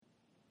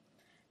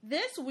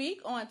This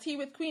week on Tea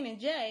with Queen and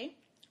Jay,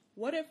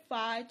 what if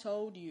I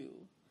told you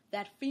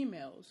that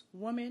females,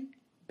 women,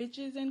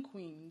 bitches, and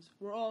queens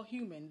were all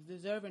humans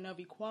deserving of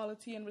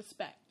equality and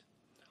respect?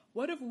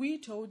 What if we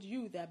told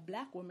you that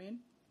black women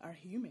are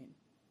human?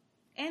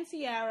 And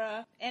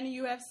Tiara, and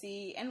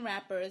UFC, and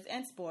rappers,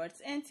 and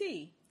sports, and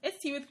tea.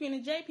 It's Tea with Queen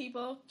and Jay,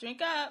 people.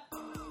 Drink up.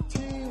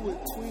 Tea with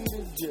Queen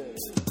and Jay.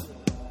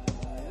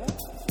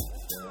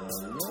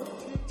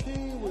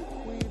 Tea with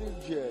Queen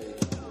and Jay.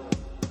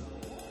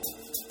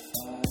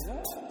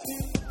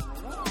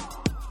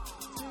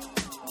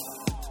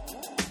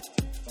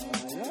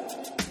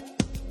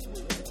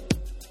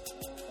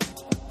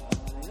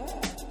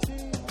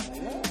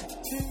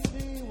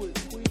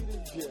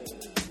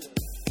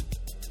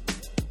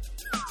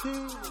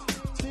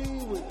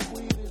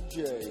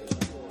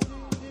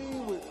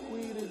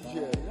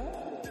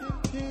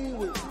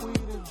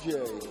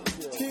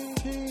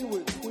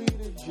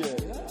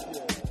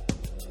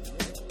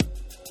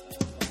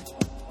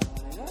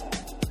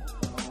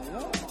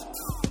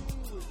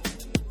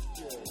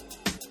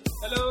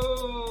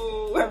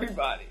 Hello,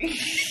 everybody.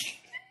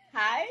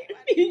 Hi.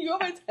 You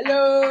always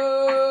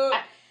hello.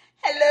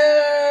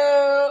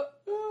 Hello.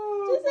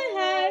 Just say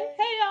hi.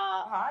 Hey,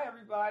 y'all. Hi,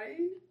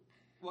 everybody.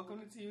 Welcome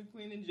to Tea with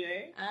Queen and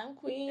Jay. I'm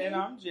Queen. And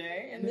I'm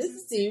Jay. And this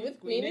is Tea with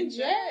Queen and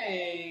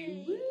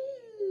Jay. Woo.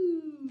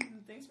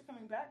 Thanks for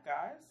coming back,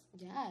 guys.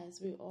 Yes,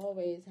 we're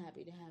always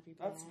happy to have you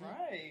back. That's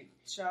right.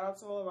 Shout out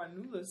to all of our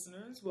new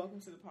listeners.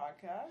 Welcome to the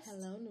podcast.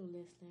 Hello, new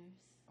listeners.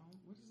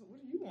 What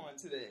are you on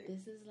today?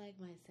 This is like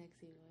my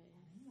sexy voice.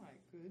 Oh my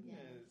goodness.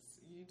 Yes.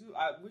 You do.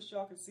 I wish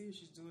y'all could see her.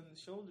 She's doing the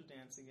shoulder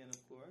dance again,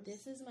 of course.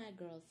 This is my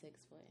girl 6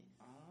 voice.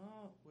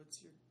 Oh,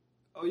 what's your...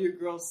 Oh, your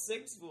girl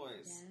 6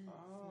 voice. Yes,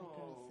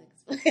 oh.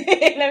 my girl 6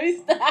 voice. Let me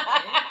stop.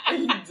 Are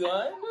you done?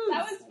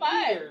 That was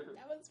fun.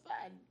 That was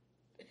fun.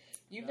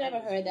 You've That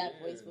never was heard that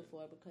weird. voice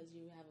before because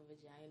you have a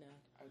vagina.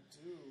 I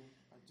do.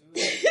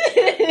 That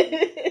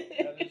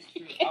is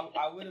true.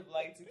 I would have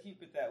liked to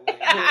keep it that way.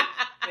 But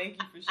thank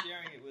you for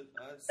sharing it with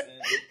us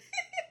and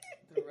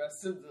the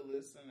rest of the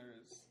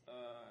listeners.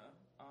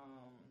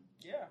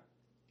 Yeah.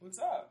 What's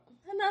up?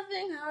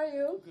 Nothing. How are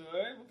you?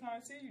 Good. What kind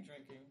of tea are you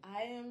drinking?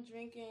 I am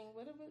drinking,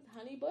 what is it?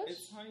 Honey Bush?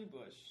 It's Honey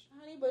Bush.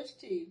 Honey Bush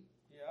tea.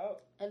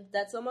 Yep. And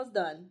that's almost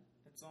done.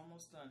 It's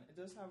almost done. It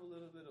does have a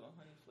little bit of a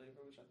honey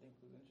flavor, which I think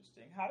was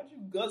interesting. How did you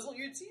guzzle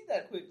your tea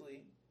that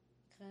quickly?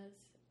 Because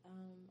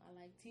I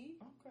like tea.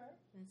 Okay.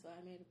 That's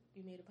why we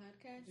made a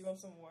podcast. You want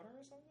some water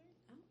or something?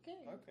 I'm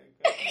okay. Okay,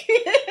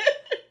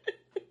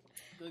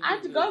 good.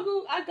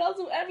 I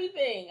guzzle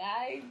everything.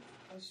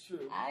 That's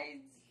true.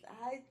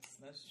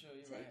 That's true.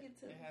 You're right.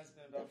 It has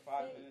been about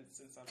 5 minutes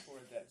since I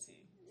poured that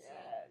tea. Yeah.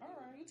 So, all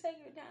right. You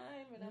take your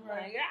time, and I'm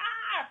right. like,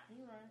 ah.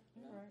 You're right.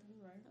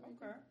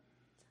 Okay.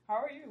 How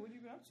are you? What have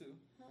you been up to?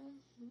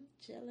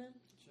 Chilling.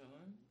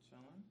 Chilling.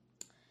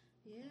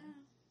 Yeah.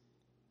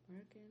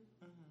 Working.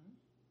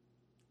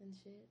 And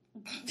shit.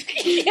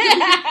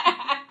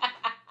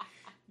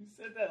 You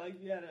said that like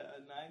you had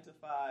a 9 to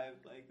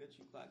 5, like that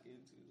you clock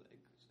into,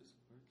 like just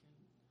working.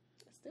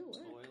 I still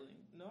work.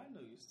 Toiling. No, I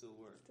know you still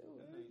work. I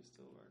know you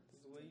still work.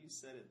 Because the way you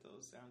said it though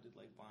sounded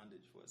like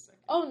bondage for a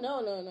second. Oh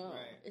no.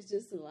 Right. It's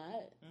just a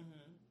lot.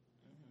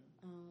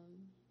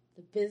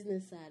 The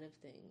business side of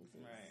things is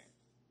annoying.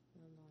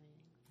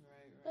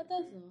 Right. But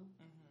that's all.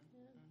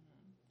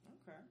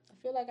 Okay. I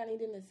feel like I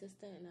need an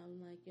assistant, and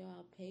I'm like, yo,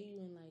 I'll pay you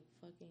in like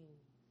fucking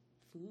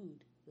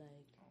food.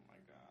 Like, oh my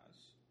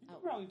gosh, you can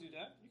probably do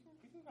that. You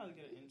can probably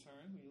get an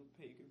intern who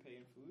you can pay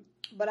in food.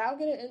 But I'll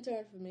get an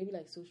intern for maybe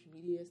like social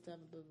media stuff,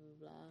 blah blah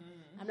blah.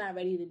 I'm not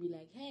ready to be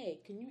like, hey,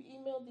 can you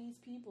email these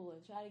people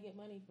and try to get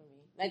money from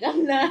me? Like,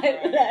 I'm not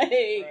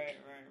Right.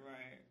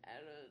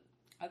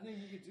 I think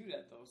you could do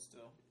that though.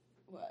 Still.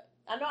 What?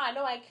 I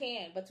know I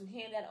can, but to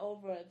hand that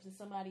over to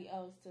somebody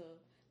else to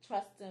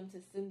trust them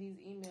to send these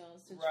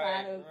emails to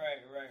try to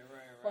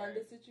fund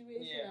the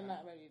situation, I'm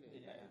not ready to do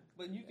that.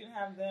 But you can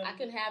have them. I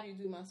can have you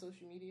do my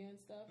social media and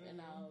stuff,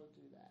 and I'll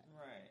do that.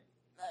 Right.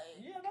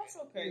 Like, yeah, that's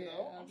okay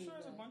though. I'm sure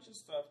there's a bunch of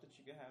stuff that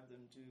you can have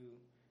them do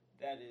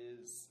that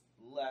is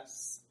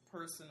less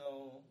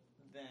personal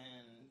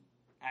than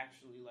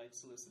actually like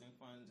soliciting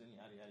funds and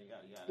yada yada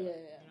yada yada.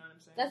 Yeah. You know what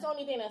I'm saying? That's the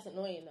only thing that's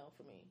annoying though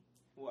for me.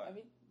 What?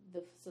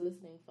 The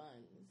soliciting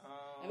funds.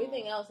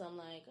 Everything else, I'm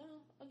like, oh,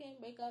 okay,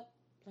 wake up,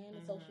 plan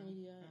the social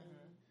media,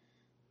 and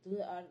do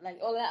the art. Like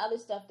all that other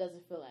stuff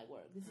doesn't feel like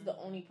work. This is the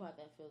only part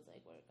that feels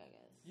like work, I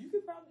guess. You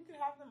could have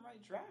them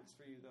write drafts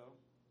for you though.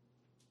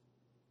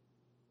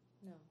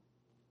 No.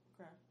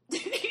 Okay.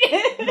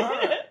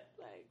 Alright.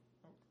 Like,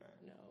 okay.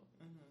 No.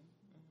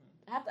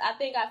 I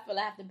think I feel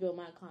I have to build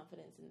my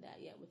confidence in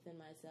that yet within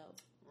myself.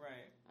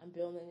 Right. I'm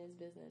building this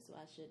business, so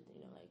I should,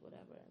 like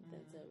whatever. And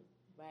then to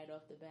right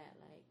off the bat,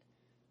 like,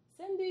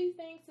 send these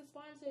things to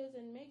sponsors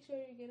and make sure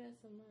you get us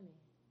some money.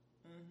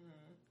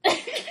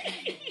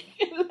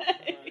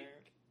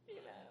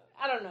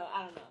 I don't know.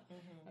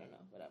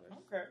 Whatever.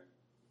 Okay.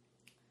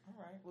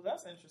 All right. Well,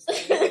 that's interesting.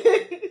 What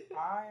did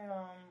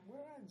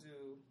I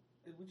do?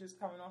 We're just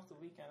coming off the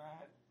weekend.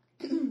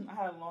 I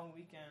had a long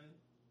weekend.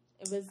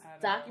 It was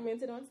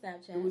documented on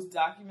Snapchat. It was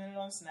documented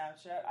on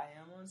Snapchat. I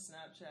am on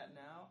Snapchat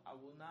now. I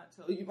will not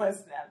tell you my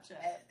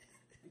Snapchat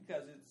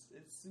because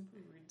it's super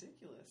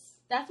ridiculous.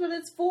 That's what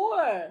it's for.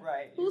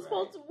 Right. Who's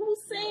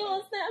saying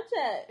on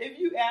Snapchat? If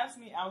you ask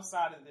me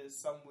outside of this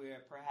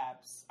somewhere,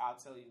 perhaps I'll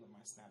tell you what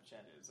my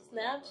Snapchat is.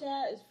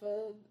 Snapchat is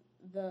for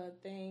the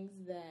things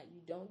that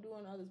you don't do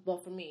on others.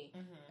 But for me,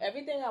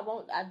 everything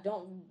I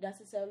don't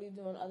necessarily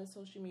do on other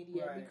social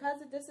media because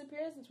it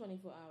disappears in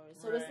 24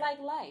 hours. So it's like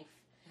life.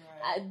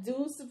 Right. I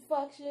do some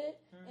fuck shit,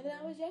 and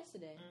that was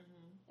yesterday.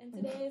 And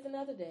today is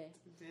another day.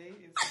 Today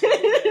is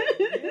another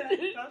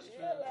day. Yeah, that's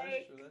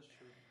true. That's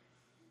true.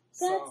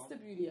 That's the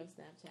beauty of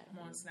Snapchat. I'm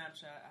on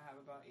Snapchat. I have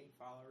about 8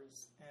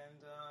 followers, and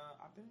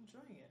I've been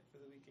enjoying it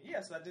for the weekend.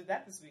 Yeah, so I did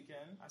that this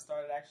weekend. I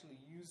started actually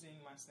using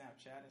my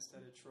Snapchat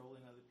instead of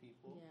trolling other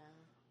people. Yeah.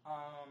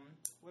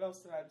 What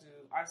else did I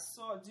do?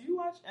 Do you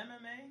watch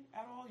MMA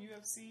at all?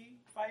 UFC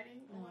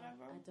fighting or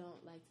whatever? I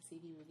don't like to see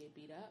people get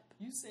beat up.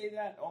 You say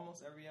that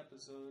almost every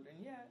episode,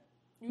 and yet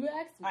you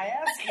asked me. I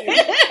ask you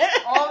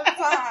all the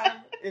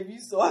time if you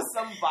saw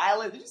some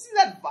violent. Did you see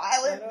that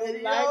violent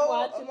video? I don't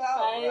like watching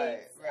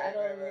fights. Right. I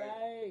don't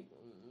like.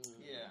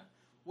 Yeah.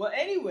 Well,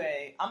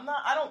 anyway, I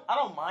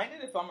don't mind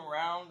it if I'm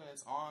around and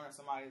it's on or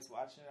somebody's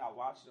watching it. I'll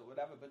watch it or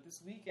whatever. But this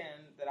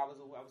weekend that I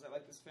was at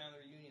like this family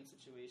reunion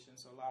situation,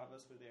 so a lot of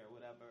us were there or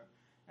whatever.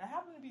 And I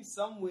happened to be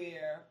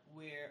somewhere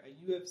where a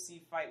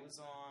UFC fight was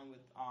on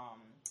with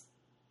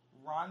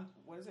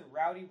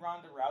Rowdy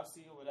Ronda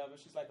Rousey or whatever.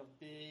 She's like a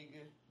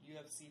big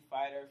UFC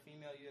fighter,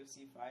 female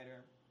UFC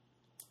fighter.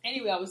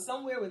 Anyway, I was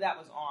somewhere where that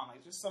was on,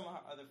 like just some of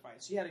her other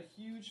fights. She had a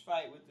huge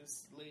fight with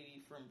this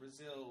lady from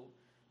Brazil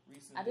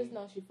recently. I just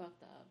know she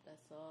fucked up.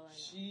 That's all I know.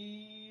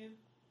 She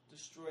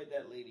destroyed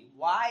that lady.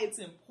 Why it's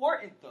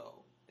important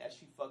though that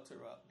she fucked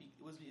her up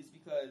is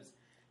because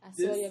I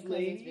saw your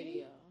cousin's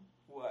video.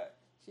 What?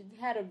 She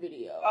had a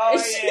video. Oh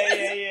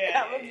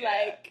yeah. I was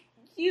like,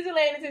 she's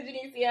related to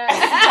Janicia.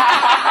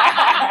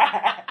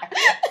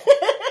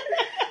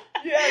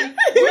 Yeah.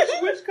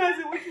 Which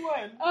cousin? Which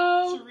one?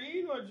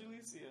 Shireen or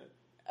Jalicia?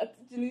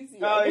 Jalicia.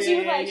 Oh, she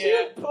was like, she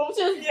was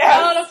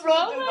on the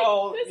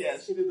floor.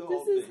 She did the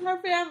whole thing. This is her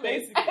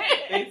family.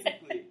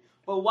 Basically.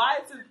 But why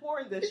it's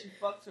important that she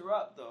fucked her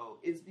up, though,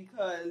 is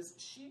because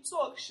she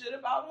talked shit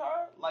about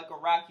her like a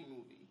Rocky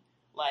movie.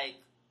 Like,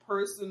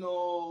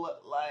 personal,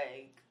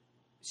 like,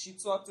 she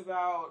talked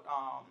about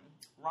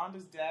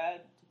Rhonda's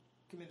dad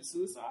committed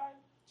suicide.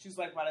 She's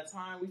like, by the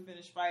time we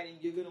finish fighting,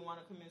 you're going to want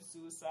to commit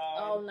suicide.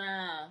 Oh,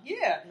 nah.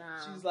 Yeah.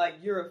 Nah. She's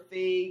like, you're a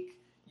fake.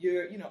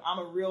 I'm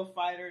a real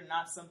fighter,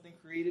 not something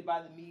created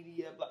by the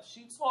media. But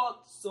she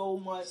talked so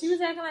much. She was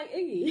acting like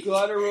Iggy.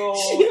 Guttural.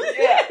 She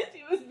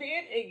was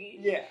being Iggy.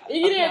 Yeah.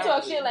 Iggy didn't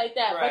talk shit like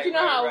that. But you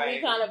know how we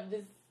kind of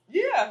just...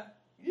 Yeah.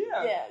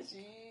 Yeah,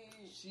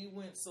 she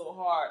went so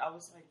hard. I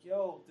was like,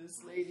 yo,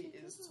 this lady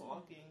is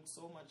talking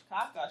so much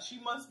caca. She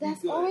must be good.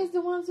 That's always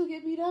the ones who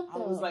get beat up,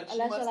 though. I was like,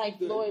 unless you're like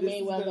Floyd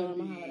Mayweather or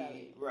Muhammad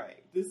Ali.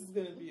 Right. This is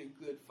going to be a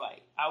good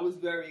fight. I was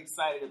very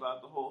excited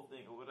about the whole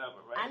thing or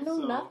whatever, right? I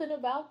knew nothing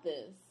about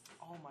this.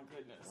 Oh, my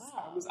goodness.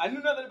 Wow. I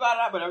knew nothing about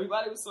it, but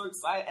everybody was so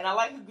excited. And I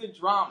like a good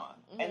drama.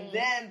 And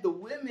then the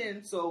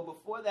women, so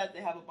before that,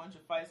 they have a bunch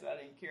of fights that I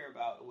didn't care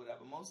about or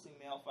whatever, mostly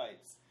male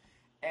fights.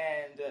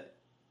 And...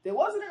 there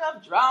wasn't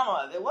enough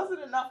drama. There wasn't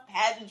enough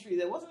pageantry.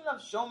 There wasn't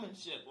enough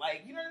showmanship.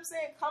 Like, you know what I'm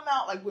saying? Come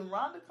out. Like, when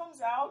Rhonda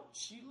comes out,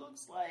 she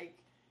looks like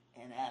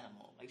an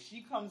animal. Like,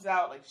 she comes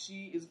out like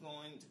she is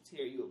going to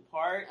tear you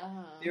apart.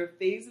 Their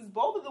faces,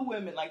 both of the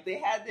women, like, they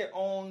had their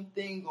own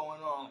thing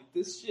going on. Like,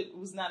 this shit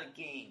was not a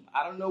game.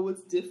 I don't know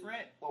what's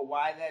different or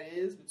why that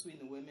is between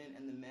the women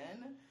and the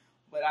men.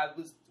 But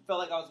felt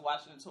like I was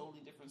watching a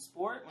totally different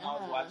sport when I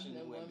was watching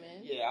the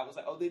women. Yeah, I was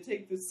like, oh, they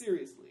take this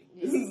seriously.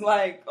 Yeah. This is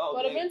like, oh,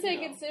 well, the men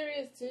take it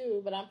serious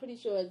too, but I'm pretty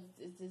sure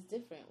it's just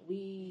different.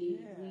 We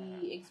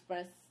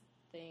express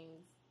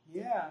things.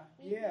 Yeah.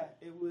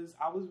 It was.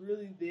 I was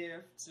really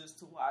there just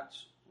to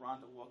watch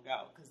Rhonda walk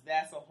out because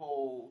that's a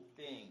whole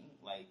thing.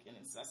 Like, and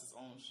that's its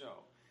own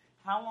show.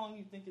 How long do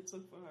you think it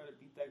took for her to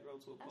beat that girl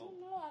to a pulp?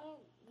 I don't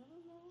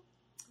know.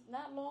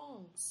 Not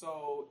long.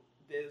 So.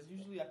 There's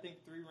usually, I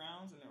think, 3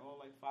 rounds, and they're all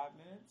like 5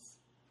 minutes.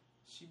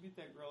 She beat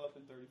that girl up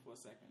in 34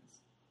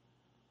 seconds.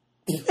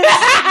 Wait!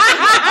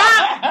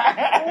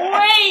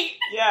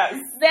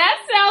 Yes. That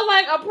sounds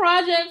like a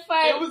project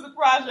fight. It was a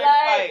project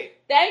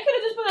fight. They could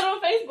have just put that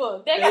on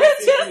Facebook. They could have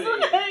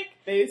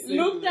just,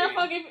 looped that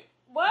fucking...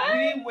 What?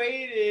 We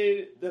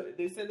waited.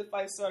 They said the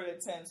fight started at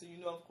 10, so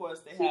of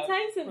course, they have... She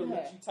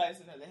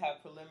Tyson her. They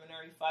have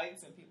preliminary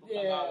fights, and people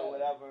come out or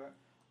whatever.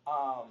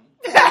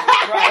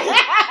 Right.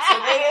 So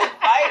they didn't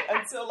fight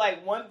until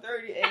like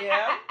 1:30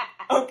 a.m.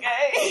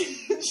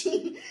 Okay.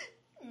 She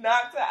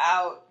knocked her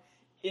out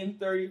in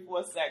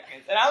 34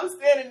 seconds. And I was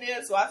standing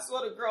there, so I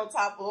saw the girl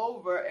topple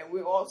over, and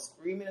we're all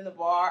screaming in the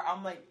bar.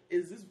 I'm like,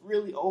 is this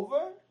really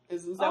over?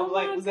 Was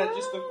that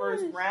just the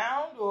first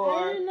round, or?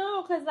 I didn't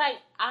know, because like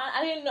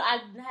I didn't know.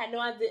 I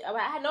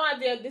had no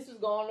idea this was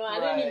going on. I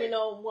didn't even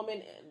know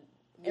women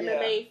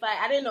MMA fight.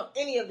 I didn't know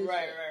any of this.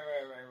 Right.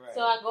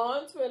 So I go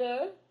on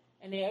Twitter.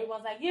 And then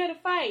everyone's like, yeah, the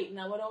fight. And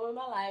I went on with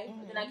my life. Mm-hmm.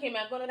 And then I came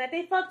out going, that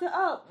they fucked her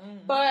up.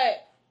 Mm-hmm.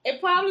 But it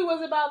probably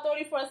was about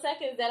 34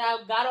 seconds that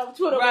I got off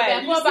Twitter with Right.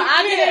 that one. But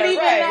I didn't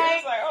even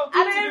It's like, oh,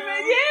 I didn't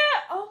even,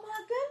 yeah. Oh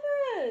my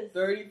goodness.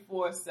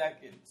 34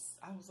 seconds.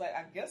 I was like,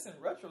 I guess in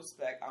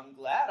retrospect, I'm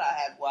glad I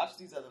had watched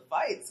these other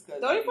fights.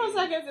 34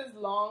 seconds is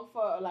long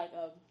for like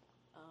a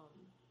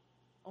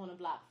on a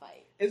block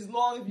fight. As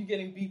long as you're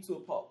getting beat to a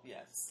pulp,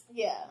 yes.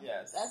 Yeah.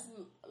 Yes. That's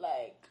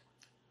like,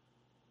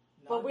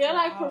 Knock but we're her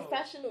like out.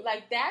 professional.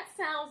 Like that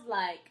sounds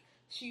like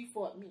she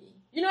fought me.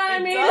 You know what I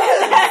It mean?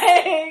 does.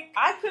 Like,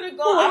 I could have who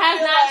gone. has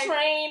not like,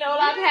 trained? All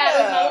I've had is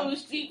my little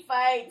street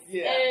fights.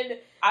 Yeah. And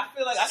I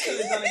feel like I could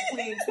have done a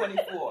clean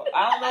 24.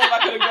 I don't know if I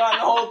could have gone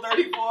the whole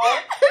 34.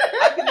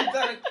 I could have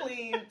done a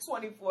clean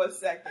 24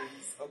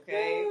 seconds,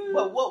 okay?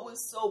 But what was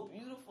so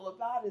beautiful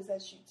about it is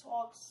that she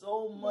talked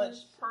so much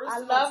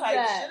personal type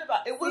that. shit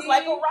about it. It was See,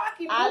 like a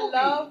Rocky movie. I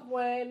love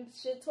when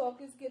shit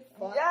talkers get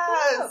fucked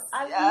Yes, up.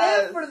 I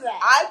yes. live for that.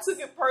 I took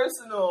it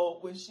personal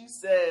when she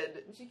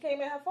said, She came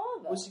at her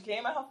father. when she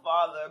came at her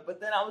father, but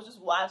then I was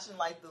just watching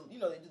like the, you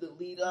know, they do the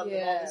lead up and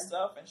all this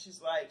stuff, and she's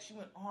like, she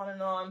went on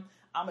and on.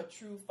 I'm a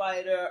true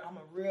fighter. I'm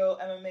a real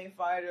MMA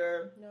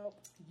fighter. Nope.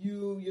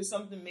 You're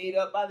something made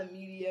up by the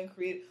media and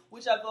created,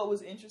 which I thought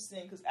was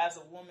interesting because as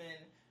a woman,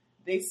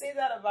 they say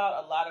that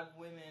about a lot of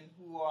women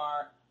who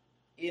are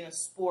in a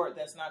sport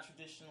that's not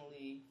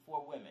traditionally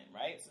for women,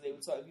 right? So they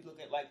would talk, if you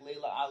look at like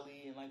Layla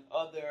Ali and like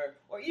other,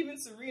 or even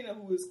Serena,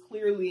 who is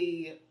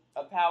clearly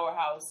a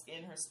powerhouse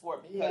in her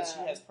sport because she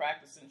has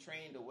practiced and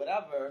trained or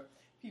whatever.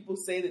 People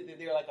say that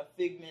they're like a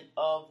figment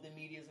of the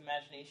media's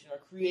imagination or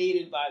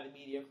created by the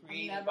media,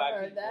 created by people. I've never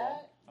heard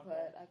that,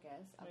 but I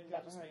guess I've Maybe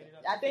never just heard made it it.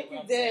 up I to think fit you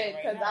what I'm saying did,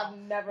 right because now. I've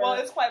never... Well,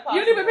 it's quite possible.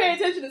 You didn't even pay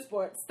attention to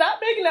sports. Stop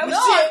making up No,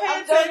 shit.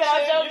 I pay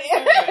I'm joking,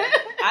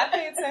 I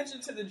pay attention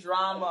to the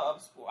drama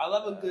of sport. I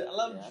love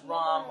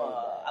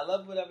drama. I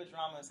love whatever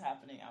drama is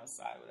happening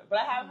outside of it.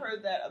 But I have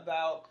heard that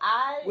about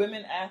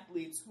women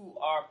athletes who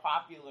are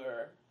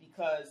popular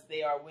because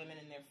they are women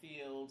in their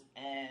field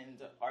and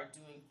are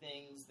doing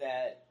things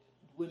that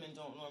women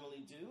don't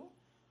normally do.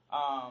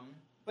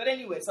 But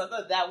anyway, so I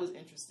thought that was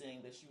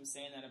interesting that she was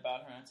saying that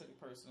about her, and I took it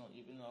personal,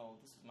 even though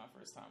this was my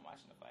first time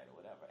watching the fight or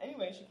whatever.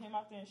 Anyway, she came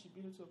out there and she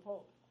beat her to a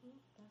pulp.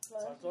 So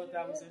I thought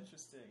that was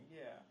interesting,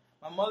 yeah.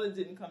 My mother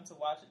didn't come to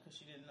watch it because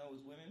she didn't know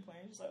it was women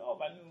playing. She's like, oh,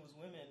 if I knew it was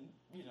women,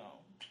 you know,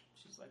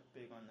 she's like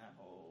big on that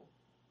whole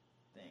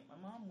thing. My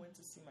mom went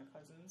to see my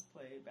cousins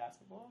play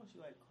basketball, and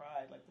she like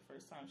cried like the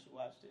first time she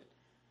watched it.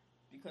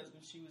 Because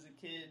when she was a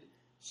kid,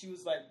 she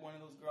was like one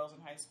of those girls in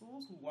high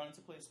schools who wanted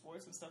to play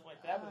sports and stuff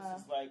like that. But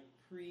this is like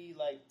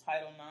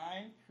Title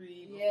IX,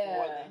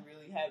 before they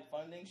really had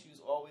funding. She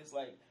was always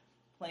like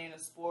playing a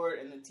sport,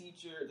 and the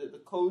teacher, the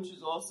coach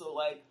is also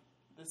like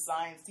the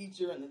science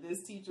teacher and the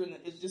this teacher, and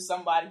it's just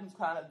somebody who's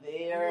kind of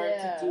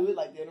there to do it.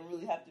 Like they don't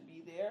really have to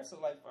be there. So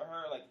like for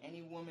her, like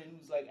any woman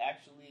who's like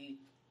actually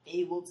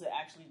able to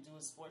actually do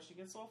a sport, she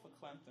gets off of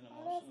Clemson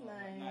emotional.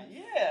 That's nice.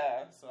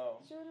 Yeah,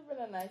 so she would have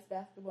been a nice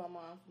basketball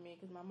mom for me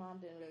because my mom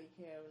didn't really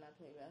care when I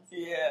played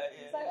basketball. Yeah.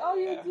 It's like, oh,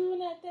 you're doing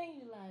that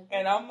thing you like.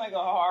 And I'm like a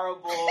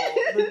horrible.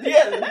 Me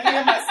and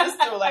my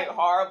sister were like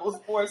horrible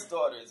sports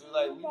daughters. We're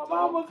like, my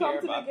mom would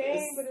come to the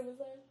game, but it was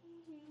like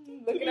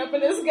looking up in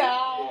the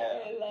sky.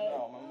 Yeah. And like,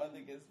 no, my mother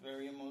gets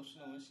very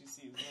emotional when she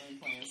sees women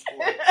playing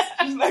sports.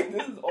 She's like,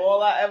 this is all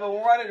I ever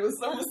wanted was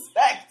some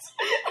respect.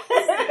 That's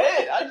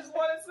it. I just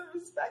wanted some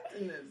respect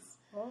in this.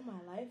 All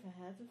my life I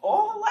had to fight.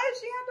 All her life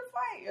she had to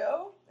fight,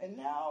 yo. And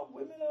now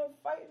women are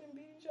fighting and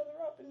beating each other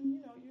up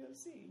in,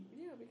 UFC.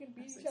 Yeah, we can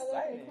beat That's each other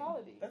up in exciting.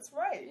 equality. That's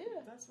right.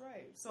 Yeah. That's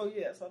right. So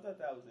I thought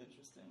that was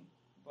interesting.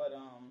 But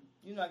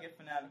I get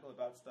fanatical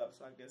about stuff,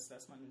 so I guess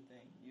that's my new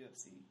thing,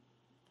 UFC.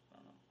 I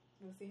don't know.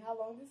 We'll see how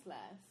long this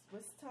lasts.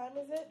 What time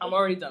is it? I'm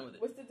already done with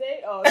it. What's the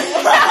date? Oh,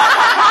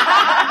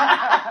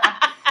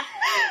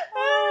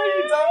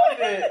 already done with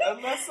it.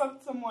 Unless some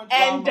more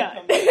drama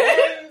comes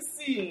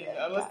in.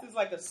 Unless there's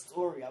like a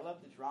story. I love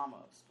the drama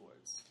of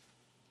sports.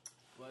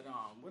 But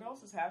what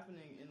else is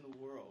happening in the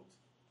world?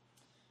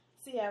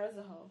 Ciara's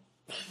a hoe.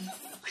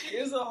 She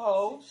is a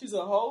hoe. She's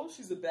a hoe.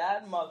 She's a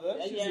bad mother.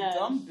 She's a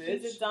dumb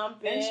bitch. She's a dumb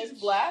bitch. And she's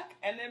black.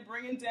 And they're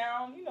bringing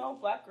down,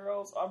 black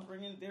girls are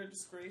bringing their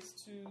disgrace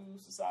to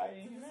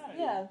society and humanity.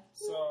 Yeah.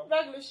 So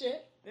regular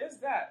shit. There's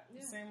that.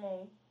 Yeah. Same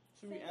old.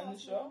 Should we end the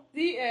show?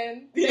 The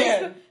end. The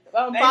end.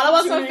 Follow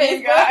us on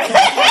Facebook.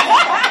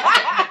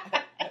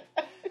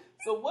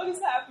 So what is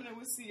happening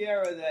with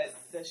Ciara that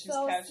she's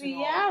catching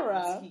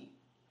on this heat?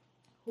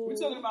 We're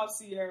talking about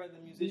Ciara, the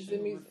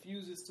musician who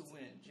refuses to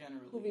win,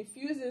 generally. Who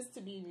refuses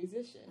to be a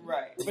musician.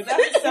 Right. But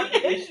that's a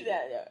separate issue.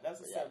 That's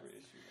a separate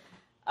issue.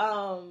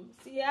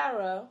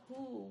 Ciara,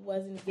 who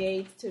was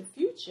engaged to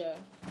Future,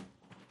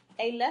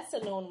 a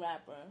lesser-known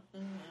rapper,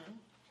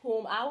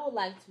 whom I would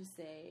like to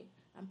say,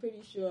 I'm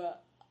pretty sure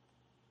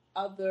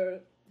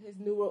his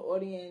newer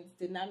audience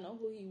did not know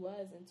who he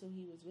was until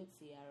he was with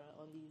Ciara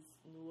on these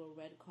newer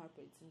red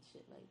carpets and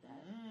shit like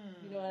that.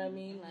 You know what I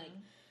mean? Like,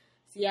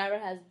 Ciara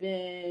has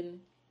been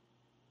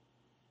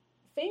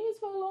famous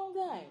for a long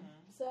time.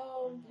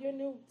 So you're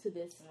new to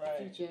this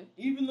Future.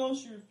 Even though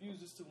she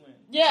refuses to win.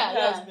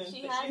 Yeah,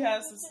 she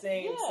has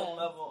sustained some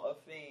level of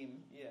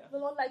fame. Yeah.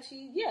 But like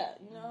you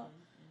know.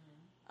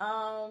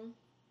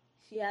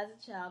 She has a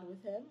child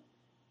with him.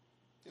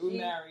 They were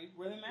married.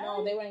 Were they married?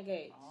 No, they were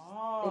engaged.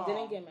 Oh. They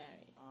didn't get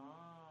married.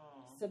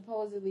 Oh.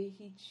 Supposedly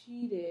he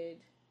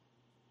cheated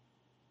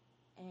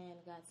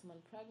and got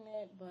someone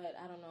pregnant, but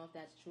I don't know if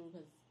that's true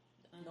because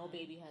no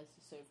baby has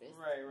surfaced.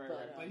 Right.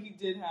 But he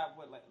did have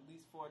at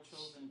least 4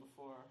 children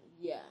before.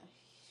 Yeah.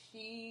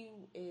 She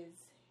is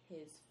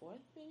his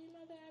 4th baby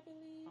mother, I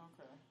believe.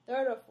 Okay.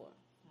 3rd or 4th.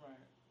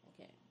 Right.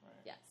 Okay.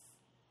 Right. Yes.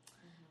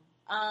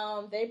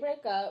 They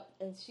break up,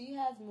 and she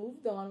has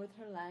moved on with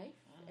her life,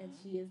 and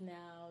she is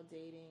now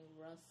dating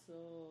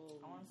Russell.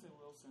 I want to say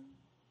Wilson.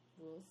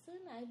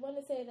 I want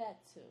to say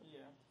that too.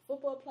 Yeah.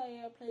 Football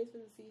player, plays for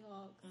the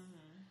Seahawks.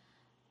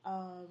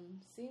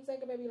 Seems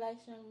like a very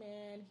nice young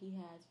man. He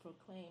has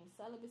proclaimed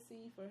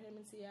celibacy for him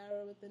and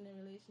Ciara within their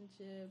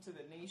relationship. To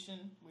the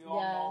nation, we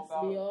all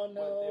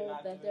know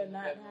that they're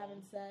not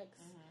having sex.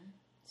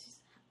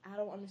 I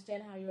don't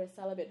understand how you're a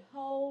celibate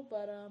hoe,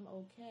 but if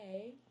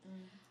okay.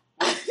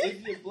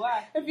 you're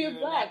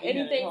black,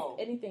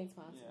 anything's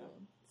possible.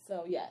 Yeah.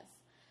 So yes,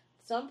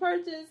 some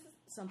pictures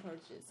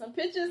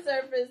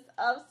surfaced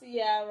of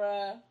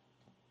Ciara,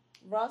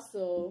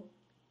 Russell,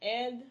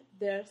 and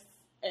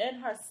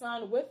her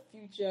son with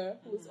Future,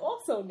 who is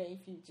also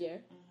named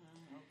Future.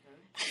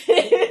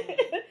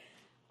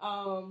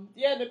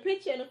 The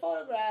picture and the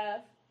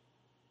photograph,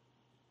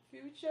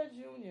 Future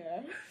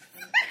Jr.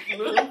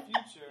 Little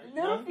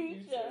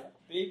Future.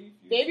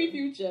 Baby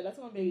Future. That's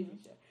one Baby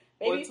Future.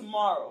 Or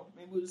tomorrow.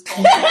 Maybe we'll just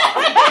call it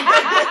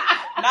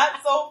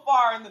not so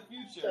far in the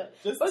future.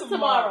 Just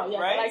tomorrow,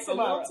 right? Like so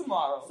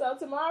tomorrow. So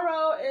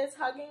tomorrow is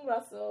hugging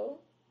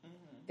Russell.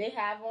 They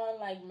have on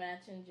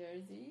matching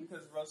jerseys.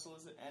 Because Russell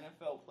is an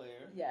NFL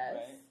player. Yes.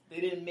 Right?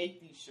 They didn't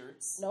make these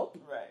shirts. Nope.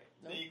 Right.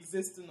 Nope. They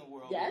exist in the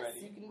world already.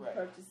 Yes, you can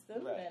purchase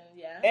them. Right.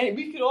 And and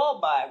we could all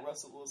buy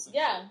Russell Wilson shirts.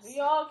 Yeah, we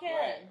all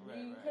can.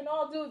 You can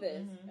all do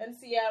this. And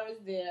Ciara's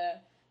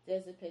there.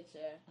 There's a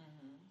picture.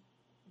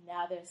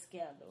 Now there's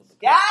scandal.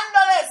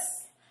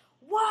 Scandalous!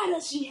 Why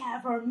does she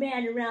have her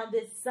man around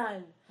this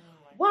son?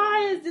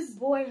 Why is this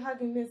boy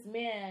hugging this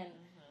man?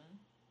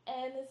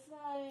 And it's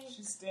like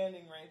she's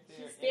standing right there.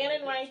 She's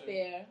standing right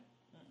there.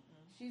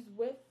 She's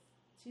with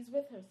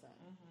her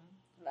son.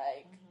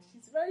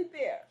 She's right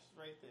there. She's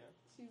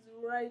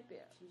right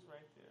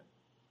there.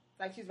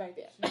 Like she's right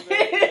there.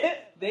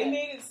 They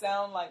made it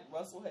sound like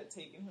Russell had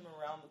taken him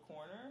around the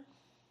corner.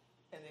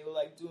 And they were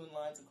doing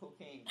lines of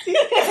cocaine.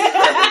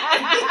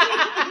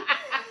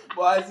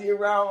 Why is he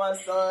around my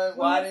son?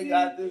 Why they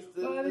got this?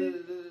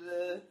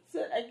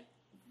 So,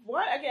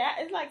 one, again,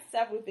 it's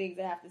several things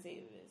I have to say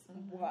to this.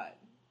 One,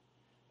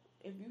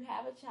 if you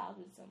have a child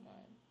with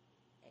someone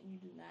and you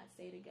do not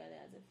stay together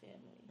as a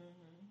family,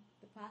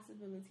 the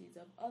possibilities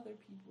of other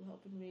people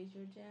helping raise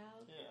your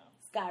child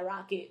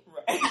skyrocket.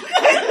 Right.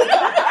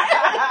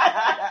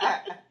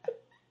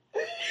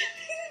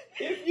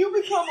 If you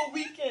become a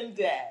weekend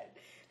dad,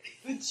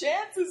 the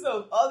chances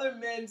of other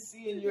men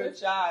seeing your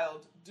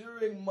child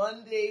during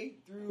Monday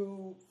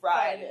through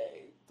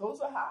Friday, those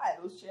are high.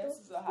 Those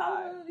chances are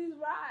high. Probabilities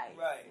rise.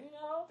 Right. You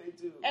know? They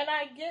do. And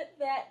I get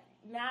that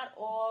not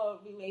all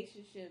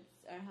relationships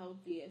are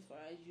healthy as far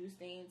as you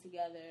staying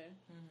together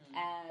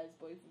as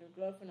boyfriend or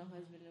girlfriend or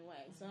husband and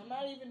wife. So I'm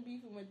not even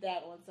beefing with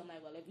that on somebody.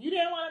 Well, if you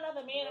didn't want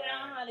another man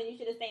around her, then you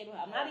should have stayed with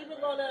her. I'm not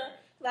even going to,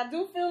 because I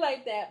do feel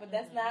like that, but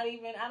that's not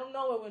even, I don't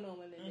know what went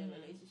on in their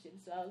relationship.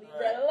 So I'll leave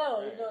that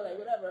alone,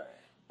 whatever.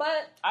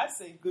 But I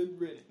say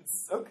good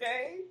riddance,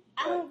 okay?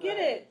 I don't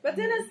get it. But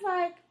then it's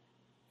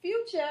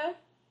Future,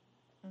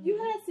 you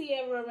had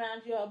Ciara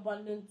around your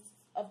abundance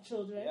of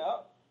children.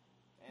 Yep.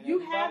 And you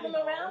had them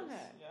around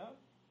her. Yep.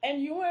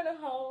 And you weren't a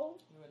hoe.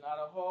 You were not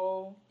a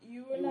hoe.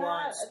 You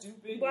weren't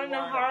stupid. You weren't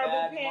a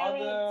horrible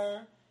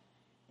parent.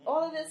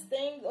 All of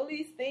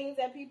these things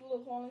that people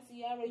are calling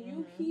Ciara,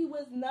 he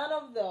was none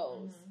of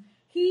those.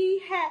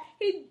 He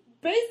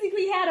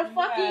basically had a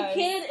fucking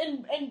kid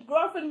and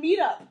girlfriend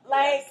meetup.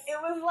 It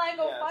was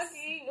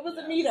it was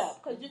a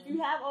meetup. Because if you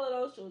have all of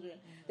those children,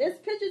 there's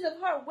pictures of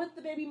her with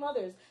the baby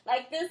mothers.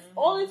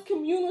 All this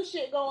communal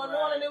shit going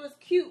on, and it was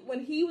cute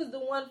when he was the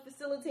one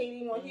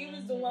facilitating, or he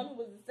was the one who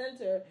was the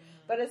center.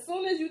 But as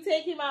soon as you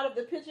take him out of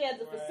the picture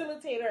as a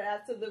facilitator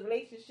as to the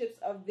relationships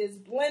of this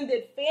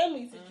blended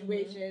family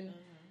situation,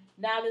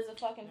 now there's a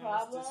fucking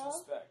problem.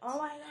 Disrespect. Oh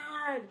my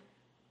God.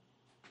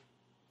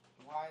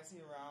 Why is he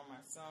around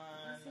my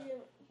son?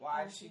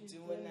 Why is she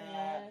doing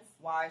that?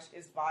 Why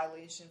is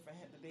violation for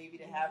him, the baby,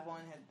 to have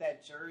on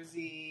that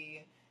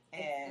jersey?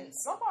 And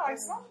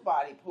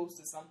somebody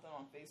posted something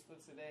on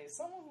Facebook today.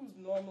 Someone who's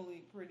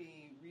normally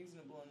pretty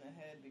reasonable in the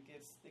head, it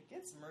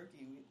gets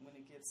murky when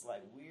it gets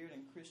weird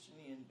and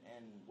Christian-y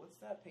and what's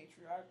that,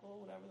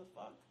 patriarchal, whatever the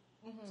fuck.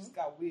 Just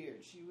got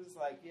weird. She was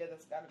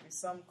there's got to be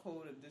some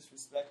code of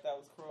disrespect that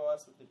was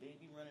crossed with the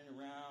baby running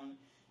around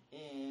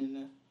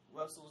in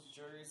Russell's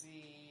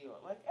jersey, or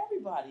like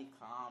everybody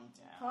calm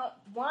down.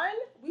 One,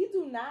 we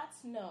do not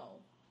know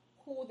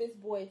who this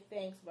boy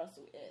thinks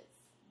Russell is.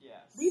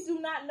 Yes. We do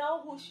not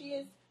know who she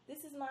is.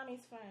 This is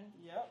mommy's friend.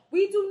 Yep.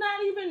 We do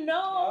not even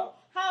know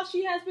how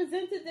she has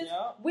presented this.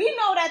 Yep. We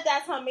know that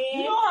that's her man.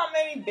 You know how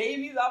many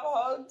babies I've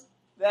hugged?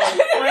 That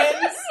are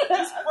friends?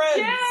 Just friends.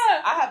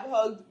 Yeah. I have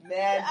hugged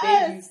mad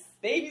babies.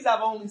 Babies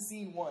I've only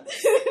seen once.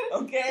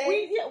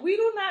 Okay? We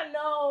do not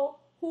know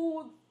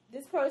who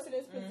this person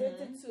is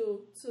presented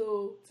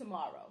to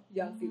tomorrow,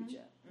 young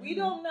future. We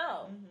don't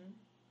know.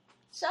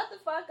 Shut the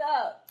fuck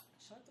up.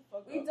 Shut the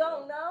fuck up. We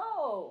don't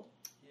know.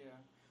 Yeah.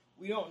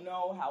 We don't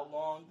know how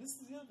long. This is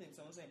the other thing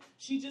someone's saying.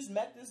 She just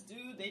met this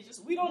dude.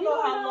 We don't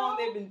know how long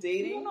they've been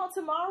dating. We don't know.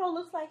 Tomorrow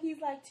looks like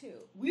he's like 2.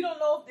 We don't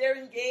know if they're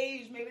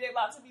engaged. Maybe they're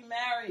about to be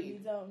married.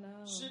 We don't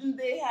know. Shouldn't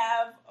they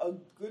have a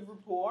good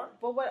rapport?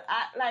 But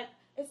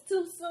it's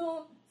too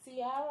soon.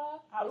 Ciara.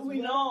 How do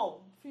we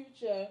know?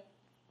 Future.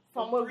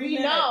 From what we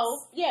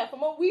know. Yeah, from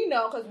what we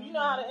know, because we know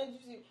how to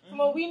introduce you. From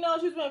what we know,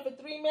 she was with him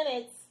for 3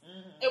 minutes.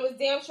 It was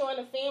damn sure in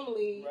the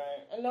family.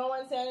 Right. And no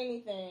one said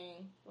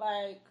anything.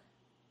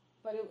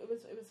 But it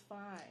was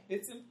fine.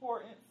 It's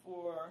important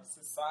for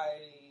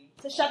society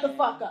to shut the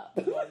fuck up.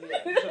 Well,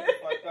 yeah, to shut the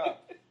fuck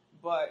up.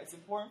 But it's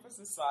important for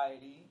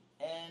society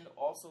and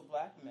also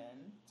black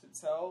men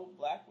to tell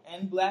black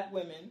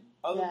women,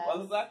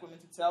 other black women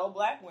to tell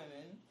black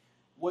women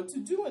what to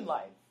do in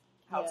life,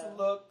 how to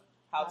look,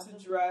 how to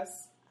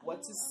dress,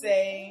 what to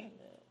say,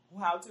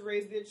 how to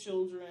raise their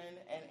children,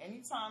 and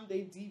anytime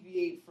they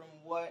deviate from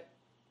what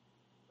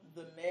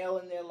the male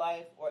in their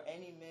life or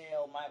any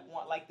male might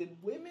want, like the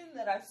women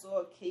that I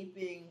saw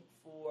caping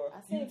for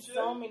Future. I've seen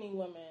so many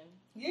women.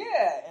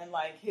 Yeah, and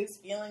like his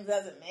feelings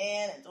as a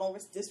man, and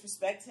don't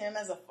disrespect him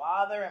as a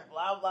father, and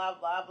blah blah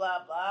blah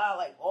blah blah,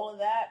 like all of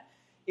that.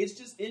 It's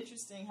just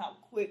interesting how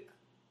quick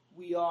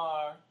we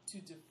are to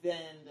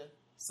defend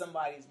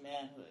somebody's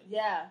manhood.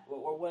 Yeah.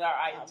 Or what our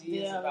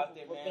ideas about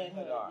their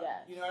manhood are.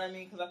 Yes. You know what I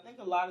mean? Because I think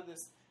a lot of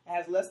this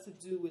has less to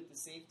do with the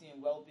safety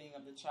and well-being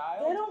of the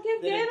child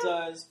than it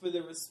does for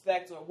the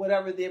respect or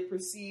whatever their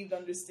perceived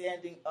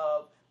understanding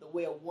of the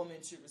way a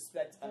woman should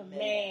respect a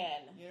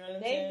man. You know what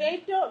I'm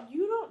saying?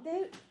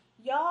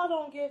 Y'all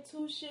don't give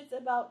 2 shits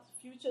about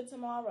Future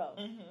tomorrow.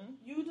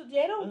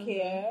 They don't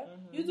care.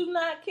 You do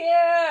not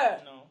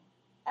care. No.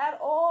 At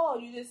all.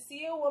 You just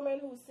see a woman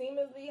who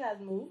seemingly has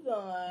moved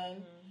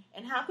on.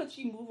 And how could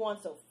she move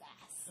on so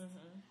fast?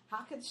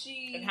 How could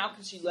she... And how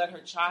could she let her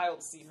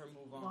child see her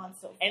move on?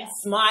 So fast? And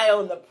smile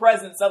in the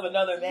presence of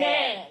another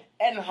man.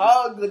 And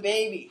hug the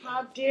baby.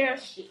 How dare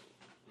she?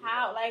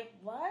 How,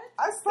 what?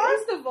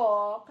 First of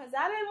all, because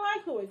I didn't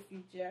like her with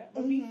Future,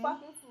 but be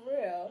fucking for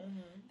real,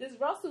 this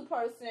Russell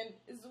person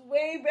is a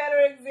way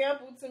better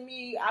example to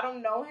me. I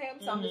don't know him,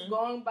 so I'm just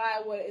going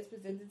by what is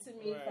presented to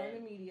me from the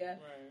media.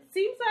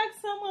 Seems like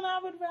someone I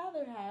would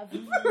rather have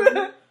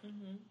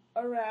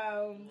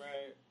around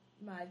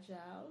my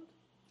child.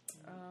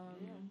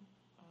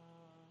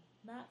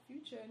 Not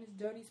Future and his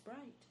Dirty Sprite.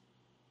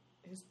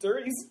 His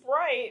Dirty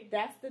Sprite?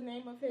 That's the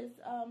name of his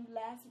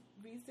last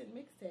recent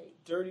mixtape.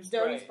 Dirty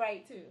Sprite. Dirty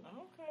Sprite too.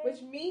 Okay.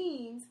 Which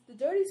means, the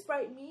Dirty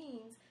Sprite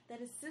means that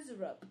it's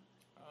scissor up.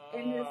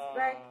 And it's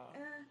like...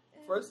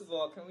 First of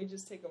all, can we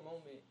just take a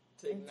moment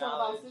to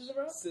acknowledge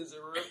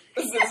scissor up?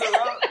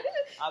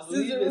 I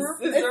believe it's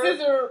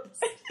scissor.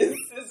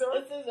 It's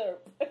scissor.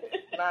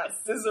 Not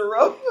scissor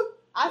up.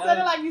 I said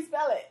it like you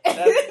spell it.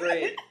 That's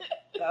great.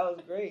 That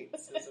was great.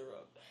 Scissor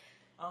up.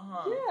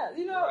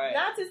 Yeah,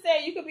 not to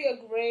say you could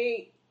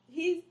be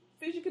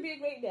Future could be a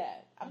great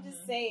dad. I'm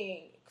just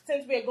saying,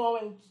 since we're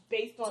going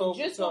based on what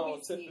we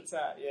see.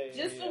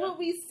 Just what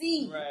we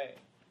see. Right.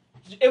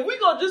 If we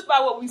go just by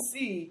what we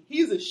see,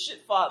 he's a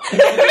shit father. We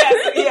have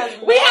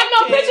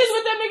no pictures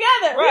with them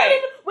together.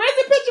 Right. Where's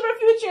the picture of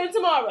Future and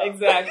tomorrow?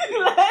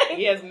 Exactly.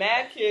 He has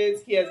mad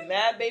kids. He has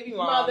mad baby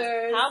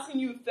mothers. How can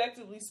you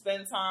effectively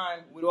spend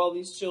time with all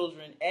these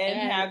children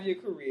and have your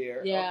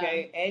career?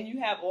 Okay, and you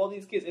have all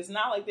these kids. It's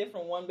not like they're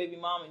from one baby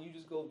mom and you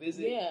just go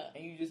visit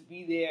and you just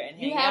be there and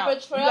hang out.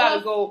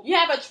 You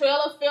have a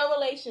trail of failed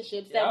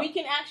relationships that we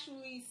can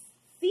actually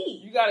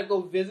see. You gotta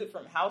go visit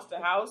from house to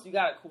house. You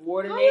gotta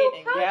coordinate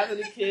and gather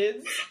the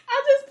kids.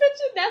 I just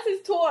pictured that's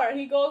his tour.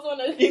 He goes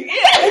on a he goes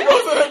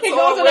on a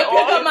tour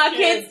pick up my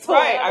kids tour.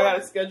 Right, I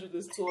gotta schedule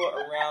this tour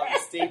around the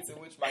states in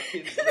which my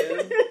kids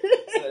live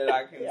so that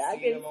I can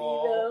see them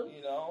all.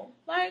 You know,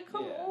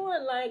 come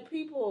on,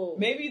 people.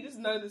 Maybe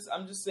none of this.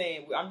 I'm just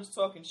saying. I'm just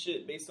talking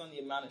shit based on the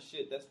amount of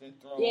shit that's been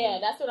thrown. Yeah,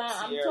 that's what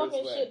I'm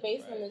talking shit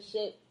based on the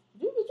shit.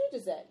 Do what you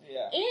just said.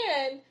 Yeah,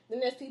 and then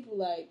there's people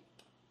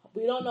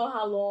we don't know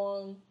how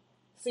long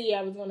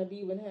Ciara's going to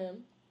be with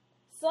him.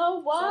 So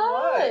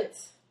what?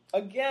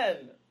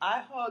 Again,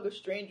 I hug a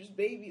stranger's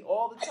baby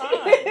all the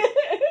time.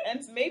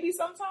 And maybe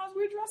sometimes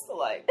we're dressed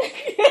alike.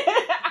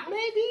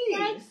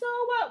 Maybe. So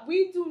what?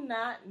 We do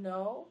not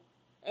know.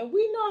 And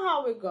we know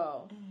how it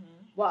go.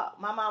 Well,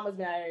 my mom was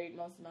married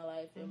most of my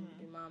life, and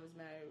your mom was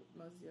married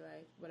most of your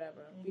life,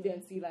 whatever. We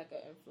didn't see like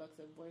an influx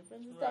of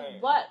boyfriends and stuff.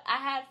 But I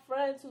had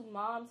friends whose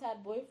moms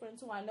had boyfriends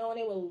who I know when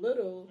they were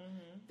little,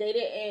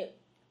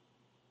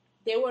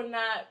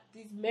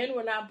 these men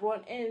were not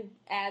brought in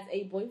as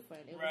a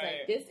boyfriend. It was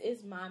like, this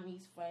is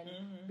mommy's friend,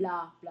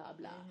 blah, blah,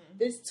 blah.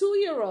 This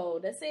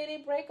 2-year-old, let's say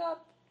they break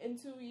up in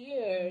 2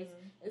 years,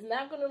 is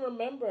not going to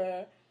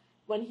remember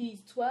when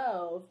he's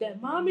 12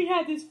 that mommy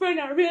had this friend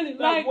I really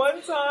liked.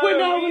 One time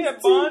when we had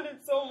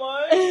bonded so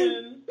much.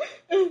 And...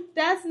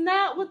 That's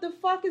not what the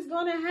fuck is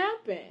going to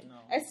happen.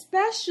 No.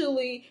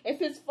 Especially if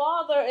his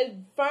father is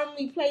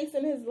firmly placed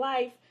in his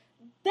life.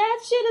 That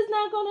shit is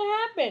not going to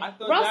happen.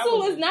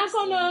 Russell is not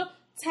going to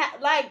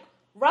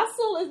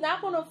Russell is not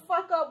going to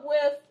fuck up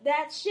with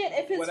that shit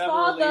if his whatever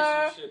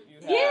father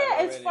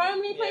is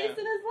firmly placed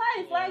in his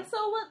life. Yeah. Like, so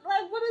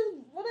what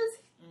is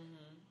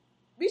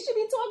we should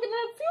be talking in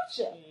the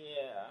future.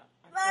 Yeah.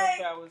 I thought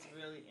that was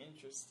really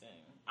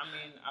interesting. I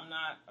mean, I'm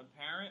not a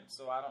parent,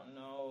 so I don't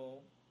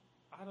know.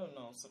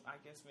 So I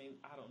guess maybe,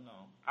 I don't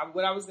know.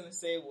 What I was going to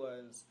say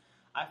was,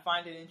 I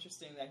find it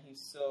interesting that he's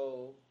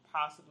so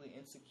possibly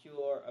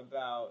insecure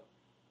about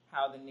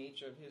how the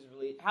nature of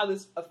how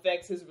this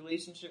affects his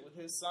relationship with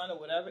his son or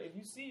whatever. If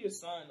you see your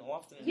son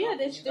often enough,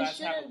 this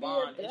shouldn't be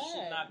a threat. It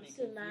should not be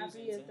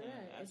confusing to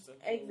him.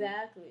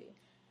 Exactly.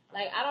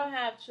 Like, I don't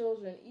have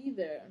children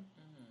either.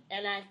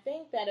 And I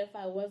think that if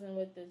I wasn't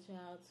with the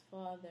child's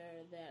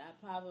father, that I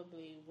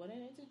probably wouldn't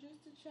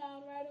introduce the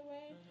child right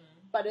away.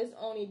 But it's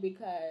only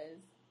because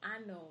I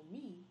know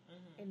me,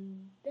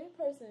 and that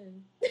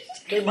person,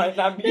 they might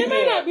not be there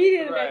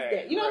the next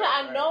day. You know,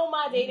 I know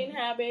my dating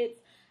habits.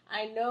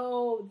 I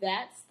know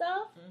that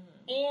stuff,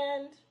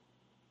 and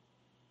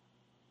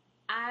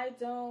I'm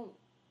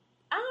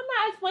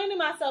not explaining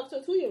myself to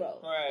a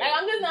 2-year-old. Like,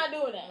 I'm just not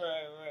doing that.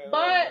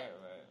 But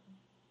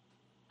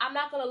I'm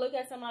not going to look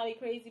at somebody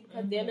crazy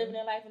because they're living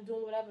their life and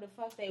doing whatever the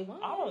fuck they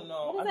want. I don't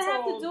know. What does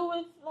that have to do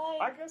with, like...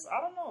 I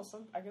don't know.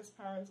 I guess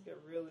parents get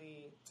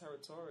really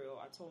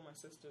territorial. I told my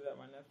sister that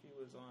my nephew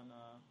was on...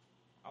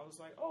 I was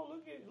like, oh,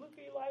 look at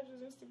Elijah's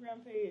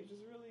Instagram page.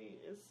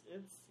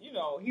 It's you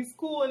know, he's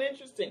cool and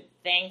interesting.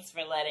 Thanks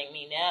for letting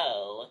me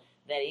know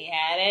that he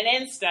had an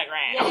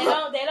Instagram.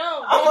 Yeah, they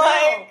don't.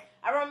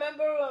 I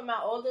remember when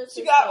my older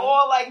sister... She got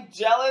all, like,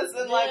 jealous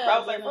and, like... I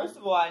was like, first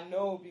of all, I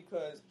know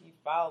because he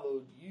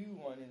followed you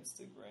on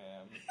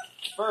Instagram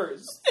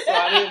first. So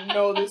I didn't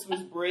know this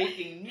was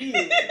breaking news.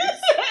 Like,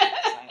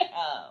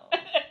 oh,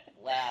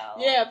 wow.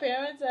 Yeah,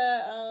 parents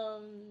are...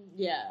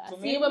 So I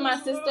see it with my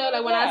sister.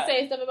 Like, when I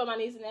say stuff about my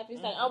niece and nephew,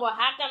 it's like, oh, well,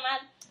 how come I...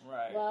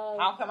 Right. Well,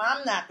 how come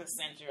I'm not the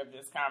center of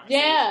this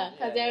conversation? Yeah,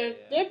 because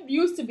they're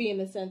used to being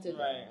the center.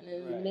 Right.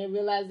 And they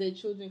realize their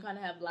children kind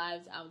of have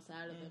lives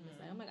outside of them. It's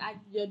like, I'm like,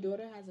 your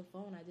daughter has a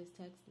phone. I just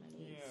text my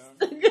niece.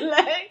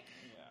 Like,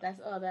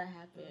 that's all that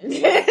happened.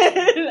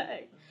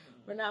 Like,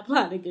 we're not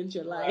plotting against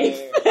your life.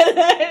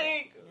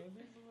 Like,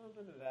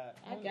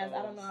 I guess,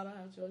 I don't know, I don't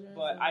have children.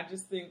 But I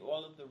just think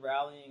all of the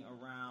rallying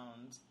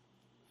around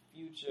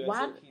Future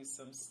as if he's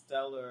some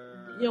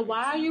stellar... Yeah,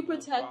 why are you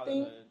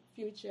protecting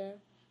Future?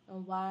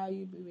 And why are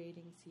you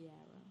berating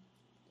Ciara?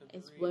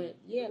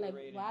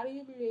 Why are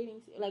you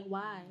berating... Like,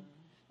 why?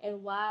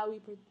 And why are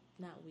we...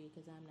 Not we,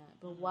 because I'm not.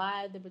 But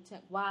why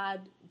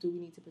do we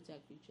need to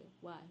protect Future?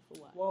 Why? For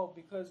what? Well,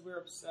 because we're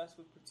obsessed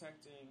with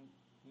protecting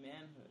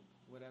manhood,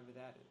 whatever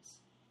that is.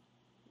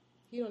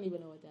 You don't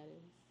even know what that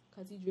is.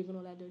 Because he's drinking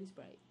all that dirty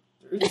Sprite.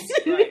 Dirty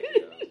Sprite,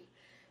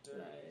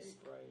 Dirty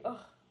Sprite.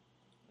 Ugh.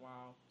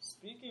 Wow.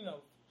 Speaking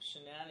of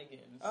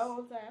shenanigans.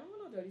 Oh, sorry. I don't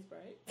want no dirty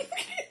Sprite.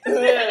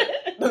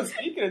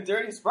 Speaking of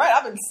dirty Sprite,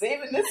 I've been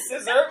saving this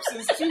scissor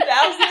since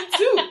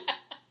 2002.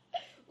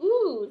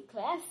 Ooh,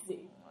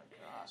 classy. Oh my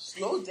gosh.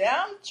 Slow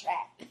down,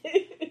 track.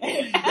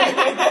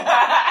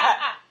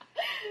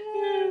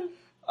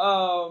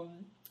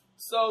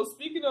 So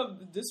speaking of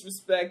the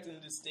disrespect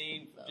and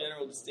disdain,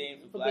 general disdain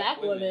for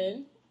black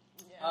women.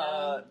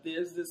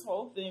 There's this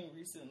whole thing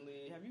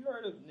recently. Have you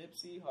heard of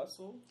Nipsey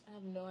Hussle? I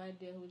have no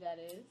idea who that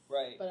is.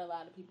 Right. But a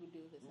lot of people do.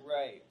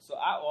 Right. So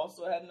I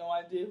also had no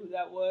idea who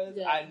that was.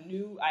 Yeah. I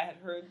had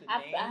heard the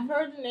name. I've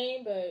heard the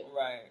name, but...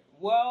 Right.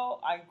 Well,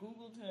 I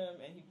Googled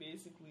him, and he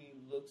basically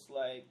looks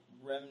like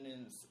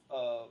remnants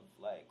of,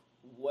 like,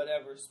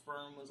 whatever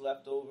sperm was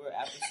left over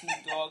after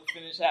Snoop Dogg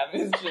finished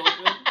having his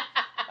children.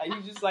 Like,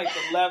 he's just like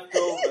the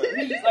leftover.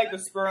 He's just like the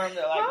sperm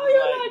that,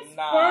 like,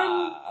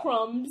 sperm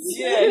crumbs.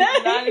 Yeah,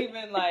 he's not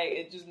even, like,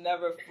 it just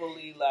never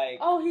fully, like,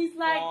 he's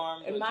like,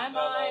 in my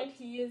mind,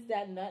 he is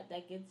that nut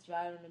that gets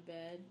dry on the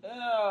bed.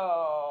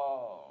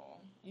 Oh.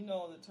 You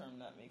know the term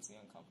nut makes me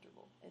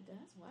uncomfortable. It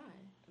does? Why?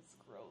 It's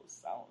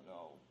gross. I don't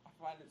know. I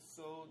find it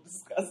so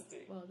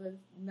disgusting. Well, the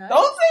nut.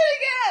 Don't say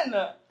it again!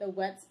 The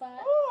wet spot?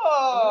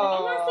 Oh.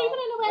 I'm not sleeping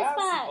in the wet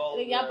spot. Vulgar.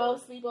 Then y'all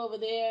both sleep over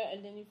there,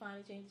 and then you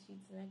finally change the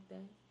sheets the next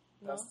day.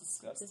 That's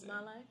disgusting. Is this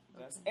my life?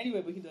 Okay.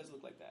 Anyway, but he does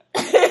look like that.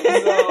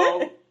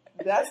 So,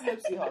 that's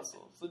Nipsey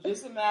Hussle. So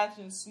just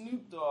imagine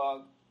Snoop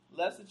Dogg,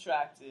 less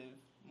attractive,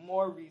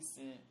 more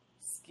recent,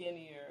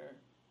 skinnier,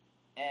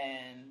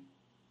 and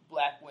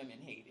black women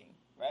hating,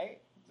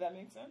 right? Does that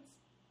make sense?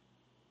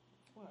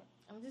 What?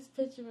 I'm just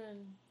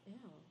picturing,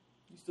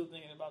 You still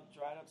thinking about the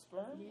dried up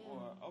sperm? Yeah.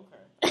 Or,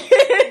 okay.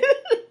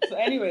 So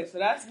anyway, so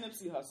that's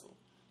Nipsey Hussle.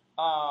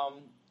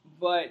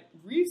 But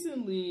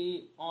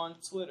recently on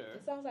Twitter...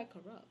 It sounds like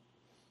Corrupt.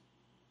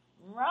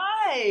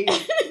 Right.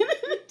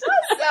 It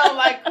does sound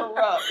like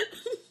Corrupt.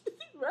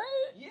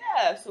 Right?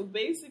 Yeah, so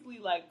basically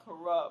like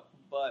Corrupt,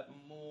 but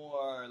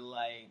more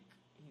like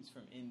he's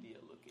from India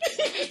looking.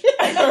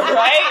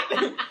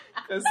 Right?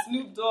 Because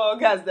Snoop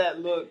Dogg has that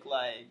look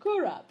like...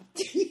 Corrupt.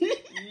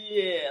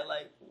 Yeah,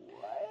 like,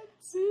 what?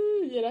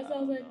 Yeah, that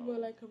sounds like more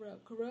like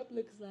Corrupt. Corrupt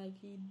looks like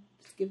he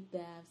skipped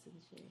baths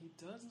and shit. He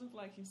does look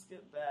like he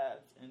skipped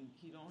baths, and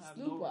he don't have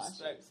Snoop no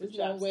respect for There's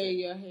no chapstick. way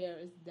your hair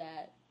is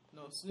that.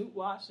 No, Snoop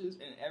washes,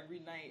 and every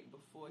night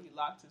before he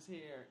locked his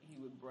hair, he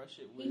would brush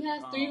it with He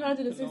has canola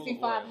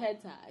 365 oil.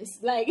 head ties.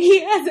 Like,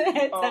 he has a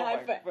head Oh, tie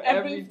like, for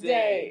every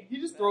day.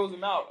 He just throws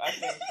them out, I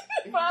think.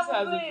 He just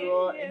has a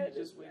drawer, and he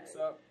just wakes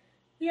up.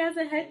 He has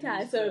a head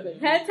tie And service.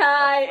 he's Head a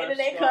tie, fresh and then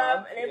they come,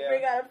 scarf, and they yeah.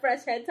 bring out a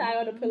fresh head tie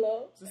on the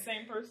pillow. It's the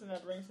same person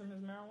that brings him his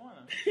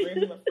marijuana.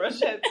 Brings him a fresh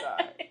head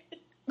tie.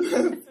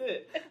 That's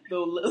it.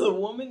 The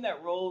woman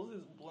that rolls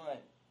his blunt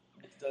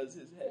does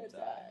his head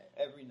tie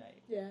every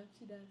night. Yeah,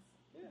 she does.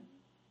 Yeah.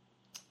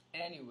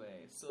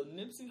 Anyway, so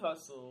Nipsey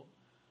Hussle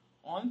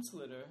on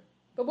Twitter.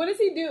 But what does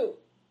he do?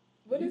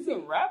 He's a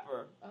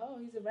rapper. Oh,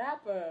 he's a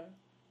rapper.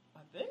 I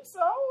think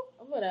so.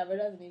 Whatever, it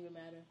doesn't even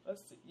matter.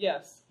 Let's see.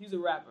 Yes, he's a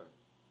rapper.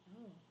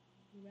 Oh,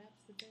 he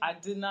raps the thing. I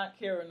did not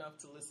care enough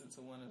to listen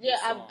to one of his Yeah,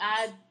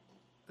 songs.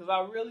 Because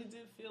I really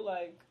did feel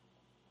like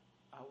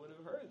I would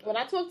have heard that. When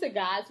I talked to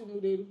guys who knew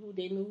who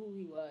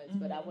he was,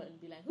 but I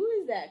wouldn't be like, who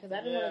is that? Because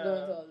I didn't want to go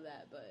into all of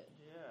that, but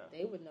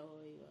they would know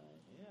who he was.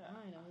 Yeah,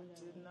 I know who that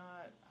did was.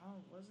 not. I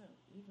wasn't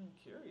even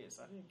curious.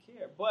 I didn't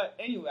care. But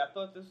anyway, I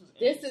thought this was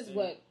This interesting. is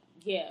what,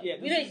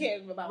 we didn't care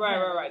about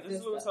Right. him. This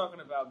is what we're talking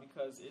about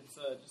because it's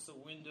just a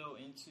window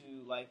into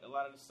like a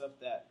lot of the stuff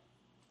that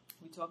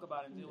we talk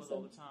about and deal with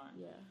all the time.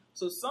 Yeah.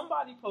 So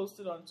somebody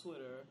posted on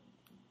Twitter,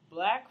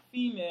 black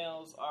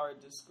females are a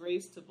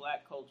disgrace to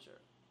black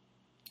culture.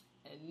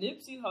 And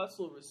Nipsey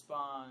Hussle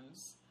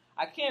responds,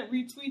 I can't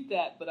retweet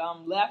that, but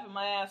I'm laughing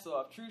my ass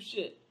off. True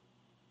shit.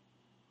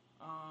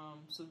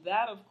 So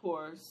that, of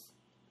course,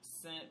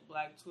 sent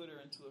Black Twitter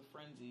into a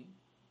frenzy.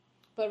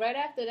 But right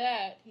after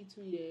that, he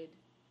tweeted,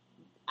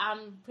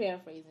 I'm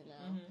paraphrasing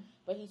now,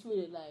 but he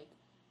tweeted like,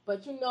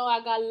 but you know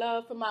I got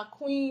love for my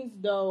queens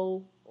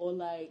though, or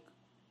like,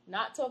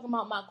 not talking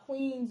about my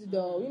queens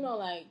though, you know,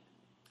 like.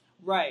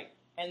 Right.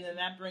 And then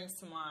that brings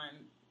to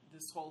mind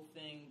this whole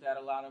thing that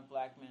a lot of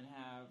black men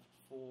have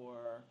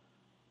for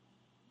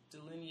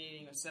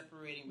delineating or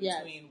separating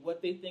between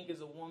what they think is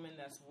a woman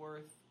that's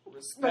worth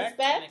respect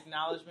and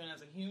acknowledgement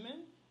as a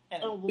human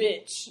and a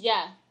bitch.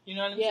 Yeah. You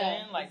know what I'm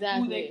saying? Like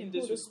exactly. who they can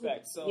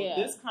disrespect. So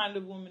this kind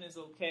of woman is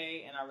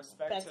okay, and I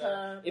respect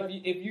her.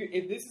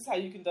 If this is how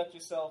you conduct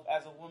yourself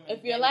as a woman,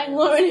 if you're like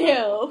Lauryn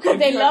Hill, because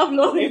they love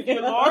Lauryn Hill. If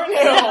you're Lauryn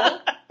Hill,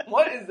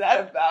 what is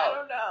that about? I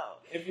don't know.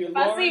 If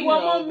I see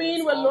one more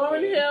meme with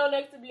Lauryn Hill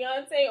next to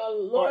Beyonce or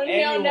Lauryn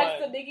Hill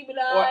next to Nicki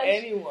Minaj or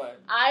anyone,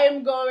 I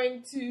am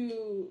going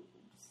to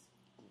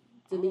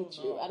delete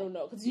you. I don't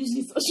know, because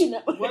usually social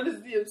network. What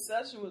is the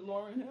obsession with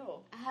Lauryn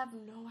Hill? I have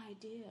no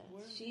idea.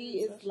 She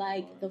is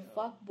like the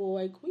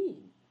fuckboy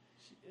queen.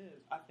 She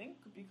is. I think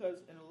because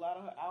in a lot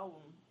of her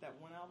albums, that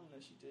one album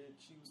that she did,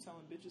 she was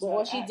telling bitches. Well,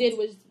 what she did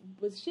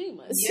was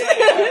shameless.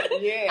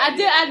 Yeah.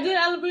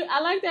 I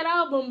like that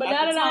album, but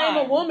now that I am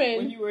a woman,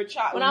 when you were a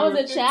child, when I was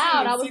a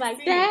child, I was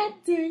like that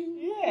thing.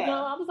 Yeah. You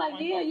know, I was like,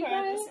 you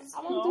right.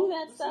 I won't do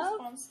that stuff.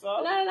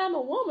 But now that I'm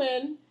a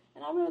woman,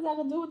 and I realize I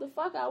can do what the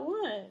fuck I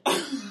want.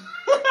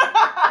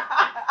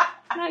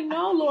 Like,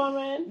 no,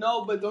 Lauren.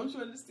 No, but don't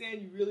you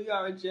understand? You really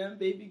are a gem,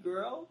 baby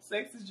girl.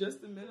 Sex is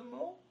just the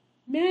minimal.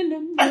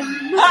 Minimum.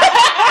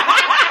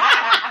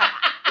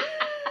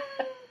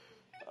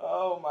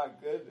 Oh my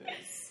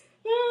goodness.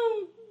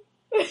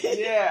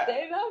 Yeah.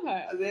 They love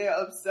her. They're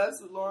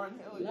obsessed with Lauryn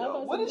Hill.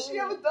 Yo. What has she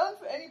ever done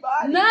for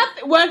anybody?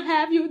 Nothing. What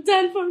have you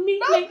done for me?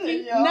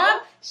 Nothing, yo.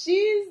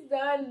 She's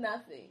done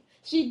nothing.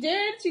 She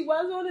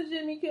was on the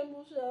Jimmy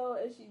Kimmel show,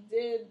 and she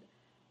did.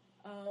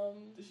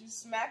 Did she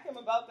smack him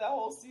about that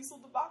whole Cecil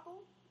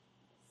debacle?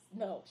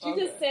 No, she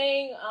just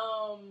sang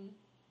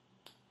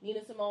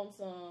Nina Simone's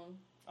song.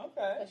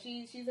 Okay.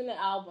 She's in the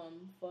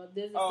album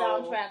there's a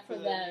soundtrack for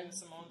that. Nina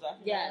Simone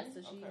documentary? Yeah,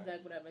 so she's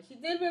like whatever. She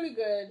did really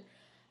good.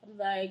 I'm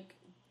like,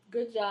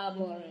 good job,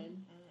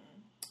 Lauren.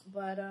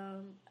 But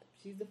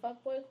she's the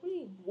fuckboy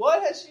queen.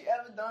 What has she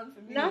ever done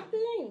for me?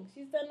 Nothing.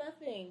 She's done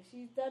nothing.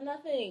 She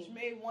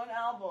made one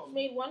album.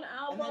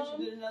 And then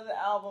she did another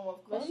album of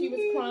but she was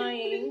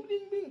crying.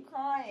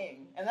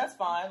 Crying. And that's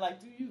fine. Like,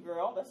 do you,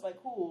 girl. That's, like,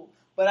 cool.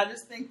 But I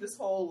just think this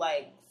whole,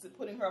 like,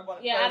 putting her up on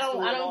a pedestal.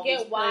 I don't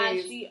get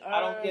why she earned that. I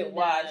don't get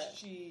why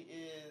she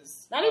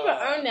is... Not even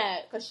earned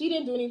that, because she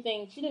didn't do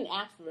anything. She didn't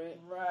ask for it.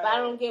 Right. But I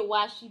don't get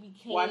why she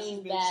became why she's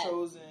been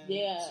chosen to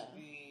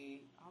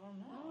be... I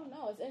don't know.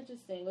 know. It's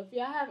interesting. If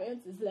y'all have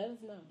answers, let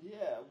us know.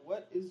 Yeah,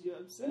 what is your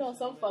obsession?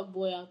 Some fuck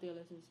boy out there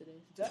listens to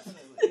this.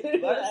 Definitely.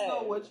 Let us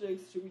know what your...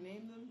 Should we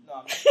name them? No,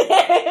 I'm just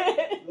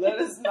Let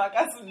us know. I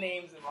got some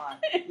names in mind.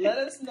 Let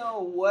us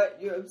know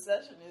what your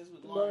obsession is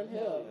with Lauryn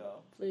Hill,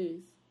 yo.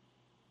 Please.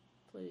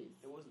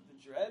 Was it the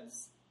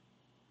dreads?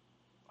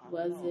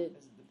 Was it...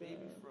 Is it the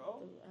baby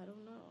fro? I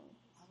don't know.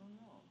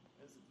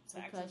 Is it the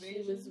tax because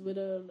evasion? She was with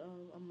a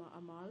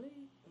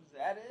Marley? Was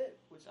that it?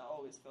 Which I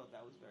always felt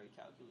that was very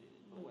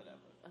calculated, but whatever.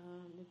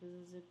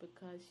 Was it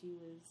because she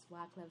was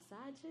Wyclef's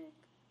side chick?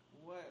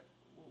 What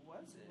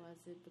was it?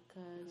 Was it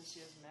because she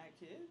has mad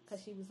kids?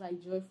 Because she was like,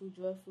 joyful,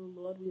 joyful,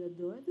 Lord, we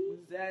adore thee?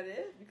 Was that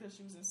it? Because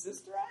she was in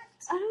Sister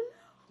Act? I don't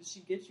know. Did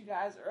she get you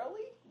guys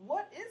early?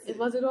 What is it?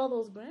 Was it all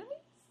those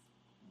Grammys?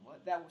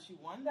 What, she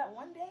won that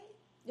one day?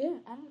 Yeah,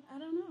 I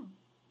don't know.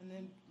 And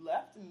then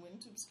left and went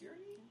into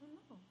obscurity? I don't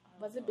know.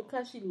 Was it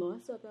because she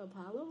lost at the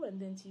Apollo and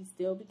then she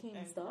still became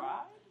a star?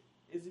 Cried?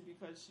 Is it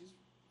because she's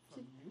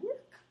from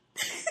Newark?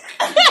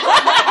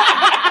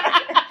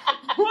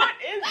 What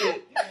is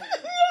it?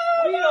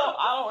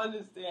 I don't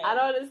understand. I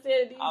don't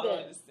understand it either. I don't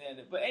understand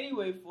it. But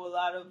anyway, for a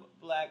lot of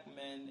black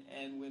men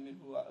and women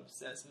who are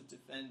obsessed with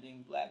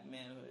defending black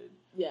manhood,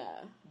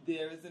 yeah,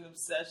 there is an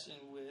obsession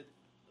with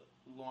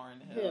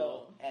Lauryn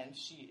Hill, and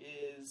she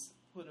is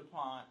put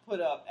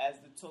up as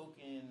the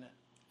token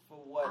for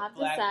what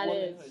black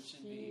womanhood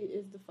should be. She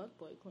is the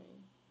fuckboy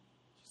queen.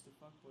 She's the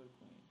fuckboy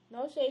queen.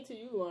 No shade to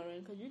you,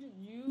 Lauren, because you.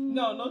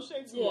 No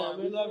shade to Lauren.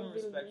 We love and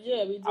respect you.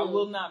 Yeah, we do. I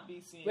will not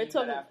be seeing you at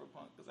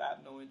Afropunk because I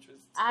have no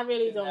interest. I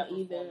really in don't that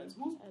either.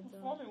 Who's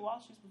performing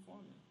while she's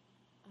performing?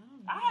 I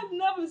don't know. I have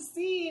never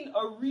seen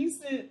a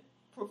recent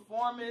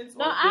performance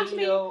or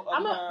video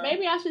of her.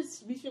 Maybe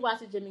we should watch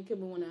the Jimmy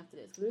Kimmel one after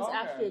this because it's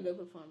actually a good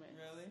performance.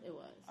 Really? It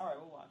was. All right,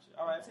 we'll watch it.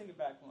 All right, I take it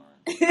back, Lauren.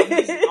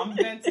 I'm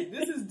venting.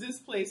 This is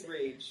displaced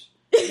rage.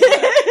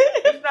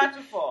 It's not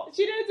your fault.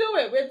 She didn't do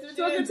it. We're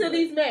talking to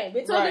these men.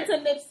 We're talking to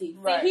Nipsey.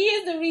 Right. See, he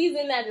is the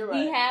reason that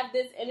we have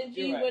this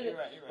energy when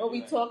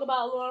we talk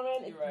about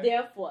Lauren. It's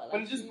therefore.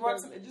 But it just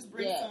brings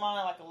to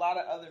mind like a lot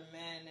of other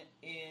men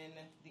in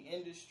the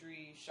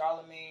industry,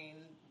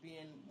 Charlemagne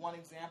being one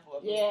example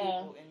of those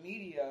people in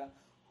media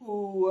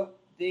who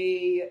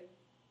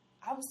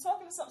I was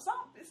talking to some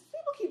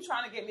people keep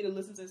trying to get me to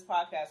listen to this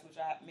podcast, which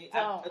I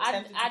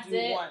attempted to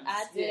do once.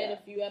 I did a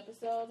few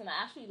episodes, and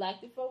I actually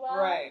liked it for a while.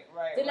 Right.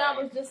 Then I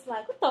was just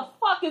like, what the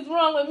fuck is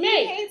wrong with me?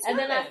 He hates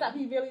women. Then I stopped.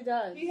 He really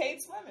does. He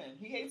hates women.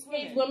 He hates and he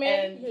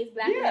hates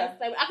black men.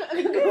 Like, I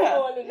could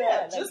go on and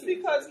on. Just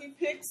because he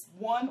picks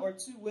one or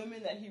two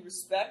women that he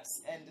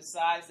respects and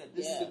decides that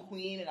this is a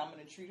queen and I'm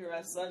going to treat her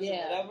as such or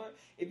whatever,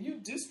 if you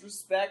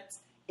disrespect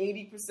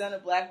 80%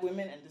 of black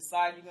women and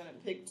decide you're going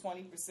to pick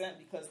 20%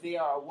 because they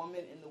are a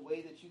woman in the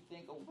way that you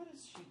think, oh, what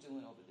is she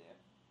doing over there?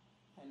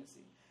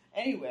 Hennessy.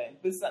 Anyway,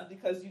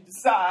 because you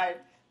decide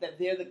that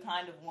they're the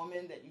kind of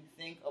woman that you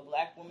think a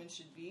black woman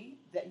should be,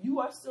 that you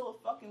are still a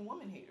fucking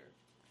woman hater.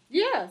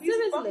 Yeah, He's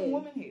a fucking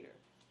woman hater.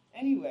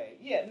 Anyway,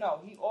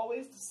 he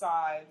always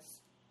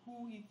decides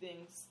who he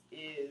thinks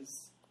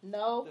is the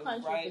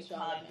right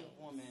kind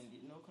of woman.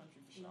 No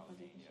country for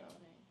Charlemagne.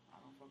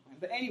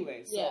 But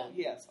anyway,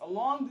 yes,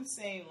 along the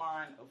same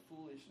line of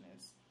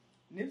foolishness,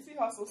 Nipsey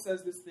Hussle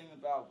says this thing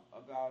about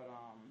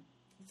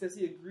he says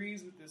he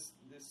agrees with this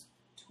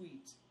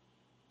tweet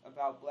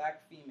about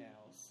black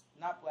females,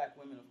 not black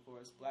women, of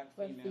course, black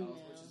females,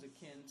 which is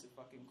akin to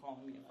fucking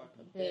calling me a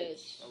fucking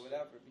bitch or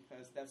whatever,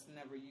 because that's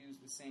never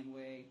used the same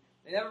way.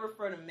 They never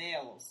refer to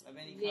males of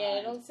any kind.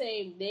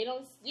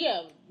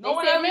 Yeah, No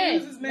one ever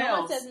uses males. No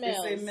one says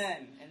males. They say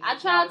men. I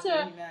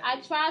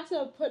try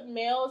to put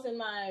males in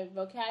my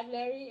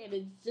vocabulary, and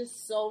it's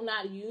just so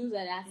not used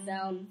that I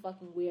sound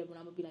fucking weird when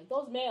I'm gonna be like,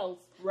 those males.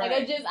 Right.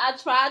 Like I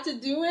tried to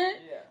do it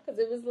because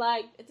it was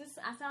like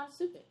I sound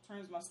stupid.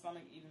 Turns my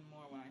stomach even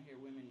more when I hear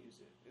women use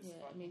it. It's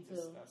fucking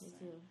disgusting.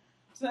 Me too.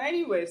 So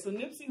anyway,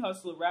 Nipsey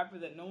Hussle, a rapper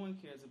that no one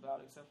cares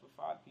about except for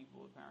 5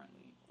 people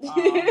apparently.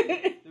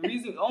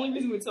 The only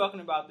reason we're talking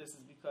about this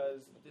is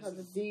because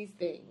of these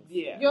things.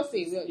 Yeah, you'll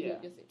see. You'll see.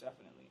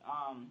 Definitely.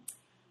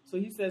 So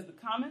he says the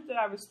comment that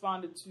I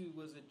responded to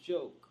was a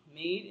joke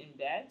made in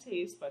bad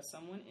taste by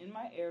someone in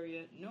my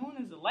area, known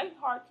as a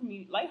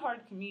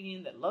lighthearted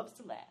comedian that loves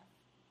to laugh.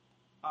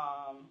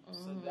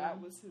 So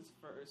that was his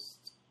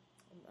first.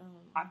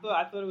 I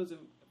thought it was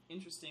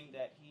interesting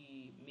that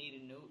he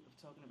made a note of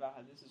talking about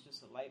how this is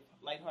just a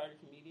lighthearted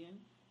comedian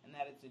and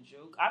that it's a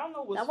joke. I don't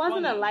know what's funny.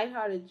 That wasn't a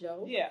lighthearted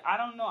joke. Yeah, I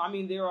don't know. I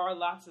mean, there are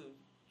lots of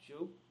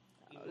joke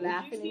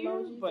laughing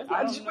emojis, but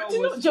I don't know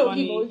what's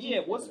funny. Emojis. Yeah,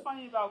 what's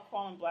funny about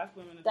calling black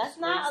women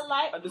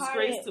a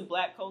disgrace to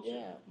black culture?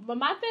 Yeah. But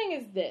my thing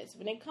is this: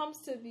 when it comes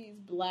to these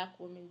black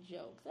women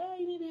jokes,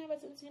 you need to have a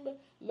sense of humor.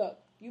 Look,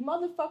 you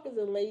motherfuckers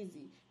are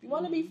lazy. If you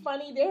want to be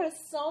funny, there are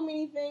so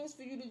many things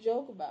for you to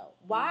joke about.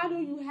 Why do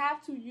you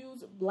have to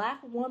use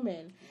black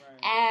women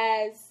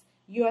as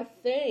your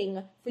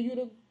thing for you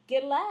to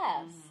get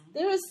laughs?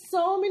 There are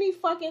so many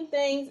fucking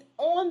things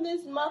on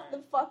this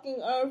motherfucking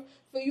earth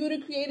for you to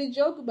create a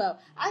joke about.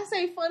 I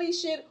say funny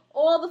shit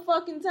all the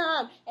fucking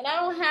time, and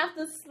I don't have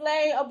to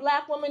slay a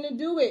black woman to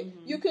do it.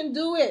 You can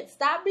do it.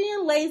 Stop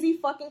being lazy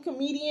fucking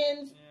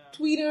comedians,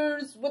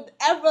 tweeters,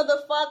 whatever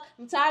the fuck.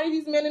 I'm tired of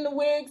these men in the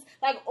wigs.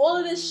 Like, all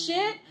of this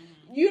shit.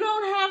 You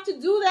don't have to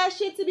do that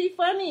shit to be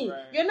funny.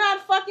 Right. You're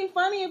not fucking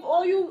funny if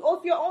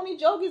your only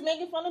joke is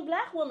making fun of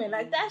black women.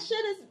 Like, that shit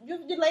is,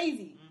 you're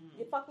lazy.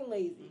 You're fucking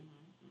lazy.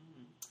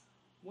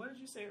 What did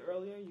you say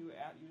earlier? You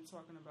were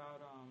talking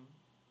about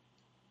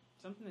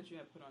something that you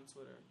had put on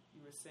Twitter.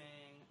 You were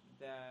saying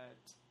that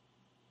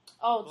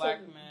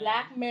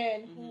black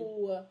men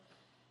who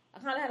I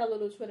kind of had a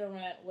little Twitter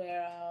rant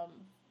where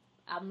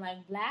I'm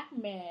like, black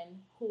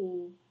men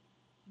who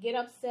get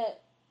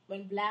upset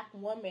when black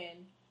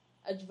women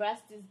address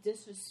this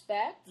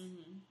disrespect.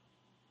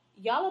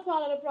 Y'all are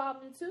part of the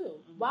problem too.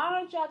 Why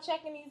aren't y'all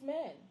checking these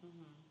men?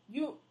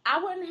 You and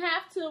I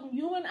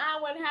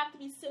wouldn't have to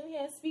be sitting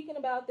here speaking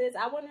about this.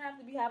 I wouldn't have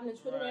to be having a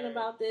Twitter rant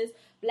about this.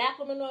 Black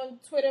women on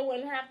Twitter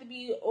wouldn't have to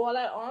be all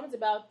at arms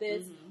about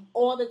this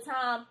all the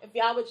time. If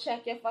y'all would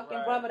check your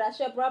fucking brother, that's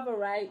your brother,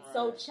 right?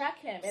 So check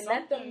him and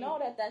let them know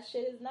that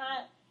shit is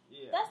not.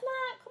 That's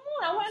not. Come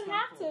on,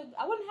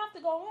 I wouldn't have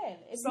to go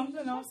in.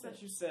 Something else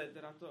that you said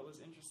that I thought was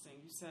interesting.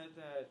 You said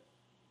that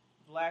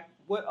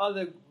what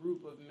other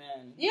group of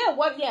men? Yeah,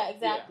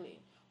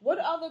 exactly. What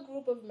other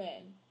group of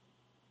men?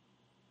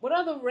 What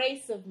other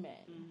race of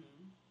men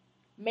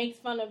makes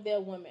fun of their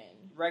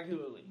women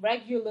regularly?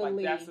 Like,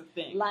 that's the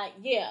thing. Like,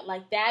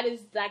 that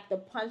is like the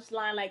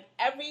punchline. Like,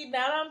 now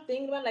that I'm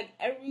thinking about it, like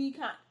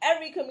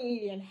every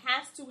comedian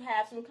has to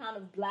have some kind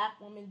of black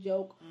woman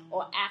joke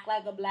or act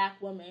like a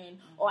black woman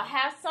or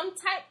have some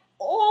type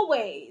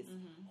always.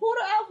 Who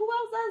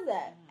else does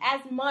that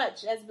as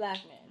much as black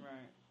men?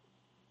 Right.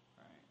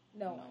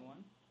 No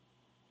one.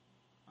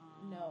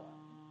 No one.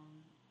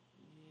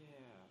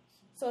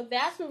 So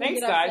that's when we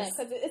get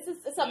upset, because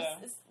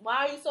it's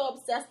why are you so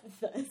obsessed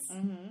with us?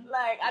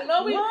 Like, I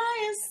know why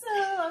are you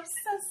so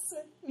obsessed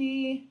with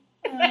me?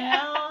 I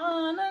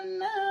wanna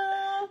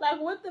know. Like,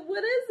 what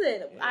is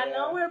it? I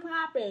know we're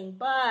popping,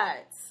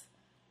 but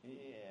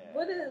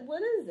what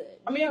is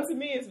it? I mean, to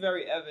me, it's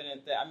very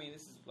evident that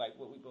this is like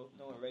what we both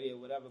know already or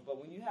whatever.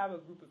 But when you have a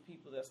group of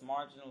people that's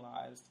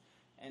marginalized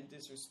and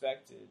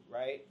disrespected,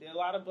 right? There are a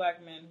lot of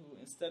black men who,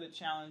 instead of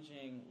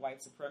challenging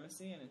white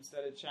supremacy and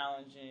instead of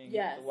challenging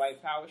the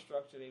white power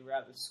structure, they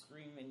rather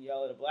scream and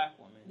yell at a black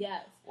woman.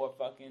 Yes. Or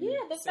fucking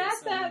the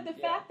fact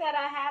that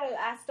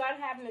I started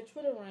having a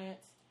Twitter rant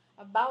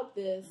about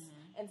this,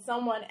 and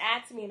someone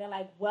asked me, and they're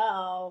like,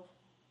 well,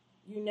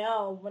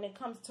 when it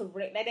comes to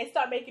race, they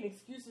start making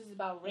excuses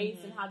about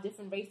race and how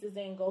different races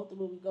didn't go through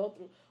what we go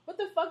through. What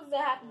the fuck does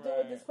that have to do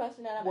with this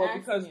question that I'm asking? Well,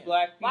 because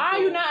black people... Why are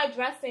you not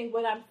addressing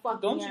what I'm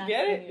fucking asking? Don't you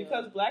get it?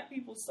 Because black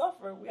people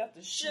suffer. We have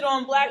to shit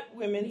on black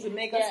women to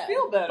make us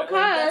feel better.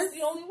 Because... that's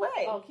the only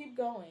way. Oh, keep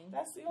going.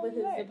 That's the only way.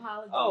 With his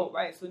apology. Oh,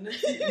 right. So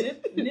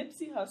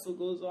Nipsey Hussle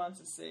goes on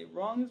to say,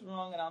 wrong is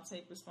wrong, and I'll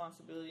take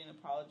responsibility and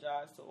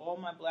apologize to all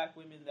my black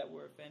women that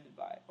were offended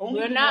by it.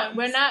 We're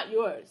not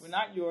yours. We're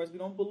not yours. We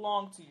don't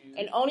belong to you.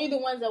 And only the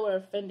ones that were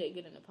offended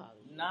get an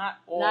apology. Not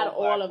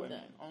all of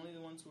them. Only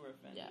the ones who were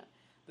offended. Yeah.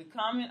 The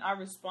comment I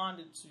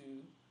responded to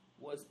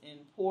was in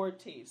poor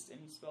taste, and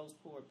he spells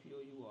poor,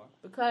 P-O-U-R.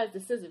 Because the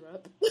scissor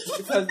up.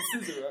 Because the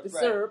scissor up, the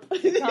syrup.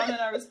 The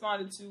comment I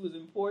responded to was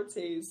in poor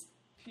taste,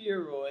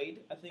 puroid.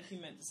 I think he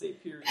meant to say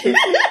period.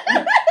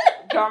 The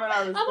comment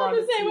I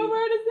responded to what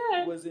word is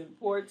that? Was in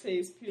poor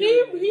taste,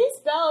 puroid. He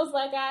spells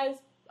like I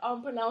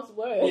pronounce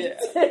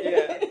words.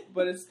 Yeah.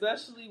 But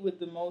especially with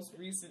the most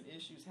recent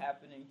issues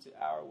happening to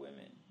our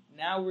women.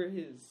 Now we're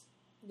his.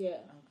 Yeah.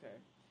 Okay.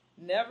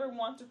 Never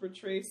want to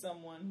portray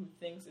someone who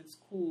thinks it's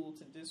cool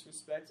to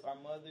disrespect our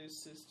mothers,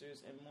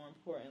 sisters, and more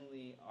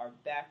importantly, our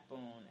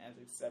backbone as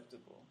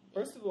acceptable.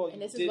 First of all, and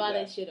this is why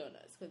they shit on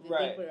us, because they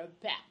think we're a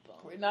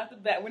backbone. We're not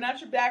we're not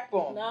your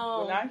backbone.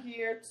 No, we're not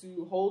here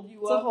to hold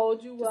you up,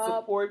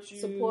 support you,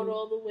 support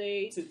all the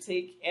way, to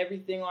take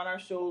everything on our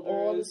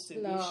shoulders, to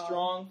be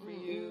strong for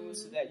you,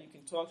 so that you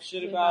can talk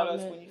shit about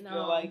us when you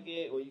feel like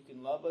it, or you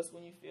can love us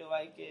when you feel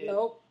like it.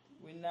 Nope.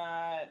 We're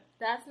not.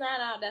 That's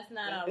not our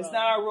role. It's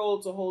not our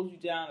role to hold you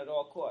down at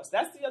all costs.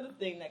 That's the other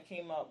thing that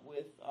came up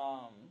with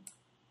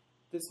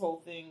this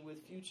whole thing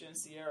with Future and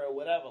Sierra or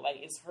whatever. Like,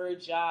 it's her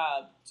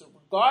job to,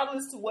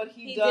 regardless to what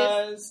he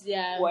does,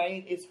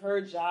 it's her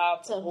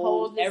job to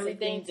hold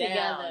everything down.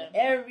 Together.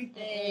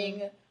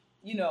 Everything.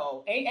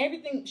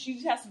 Everything, she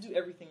just has to do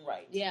everything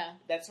right. Yeah.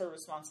 That's her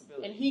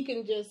responsibility. And he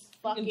can just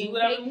fucking do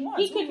whatever he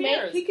wants. He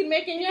can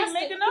make it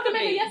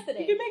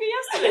yesterday.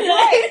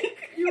 Right.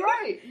 You're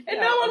right. And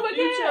no one would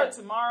care.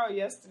 Tomorrow,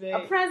 yesterday.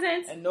 A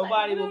present. And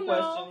nobody will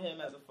question him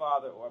as a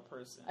father or a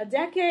person. A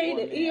decade,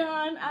 an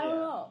eon, I don't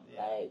know.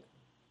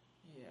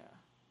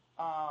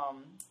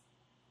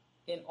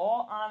 In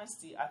all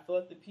honesty, I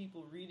thought the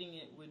people reading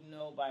it would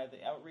know by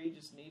the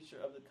outrageous nature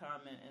of the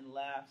comment and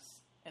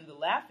laughs and the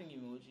laughing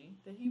emoji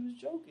that he was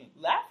joking.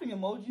 Laughing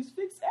emojis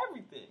fix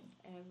everything.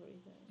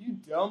 Everything. You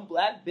dumb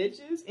black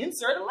bitches,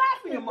 insert a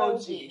laughing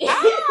emoji.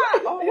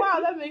 Oh wow,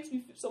 that makes me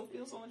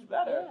feel so much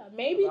better. Yeah,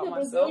 maybe the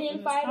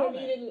Brazilian fighter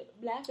needed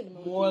laughing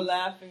emojis. More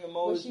laughing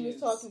emojis. When she was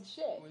talking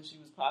shit. When she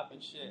was popping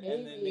shit.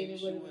 And then maybe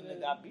she wouldn't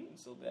have got beaten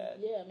so bad.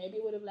 Yeah, maybe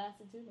it would have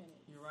lasted 2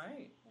 minutes. You're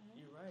right.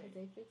 You're right. Because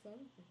they fix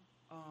everything.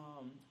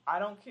 I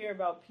don't care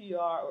about PR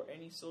or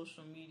any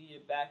social media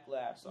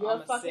backlash. So You're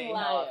I'm a fucking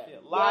liar.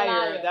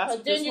 Liar. That's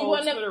what this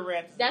whole Twitter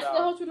rant is That's about.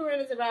 the whole Twitter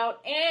rant is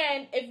about.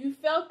 And if you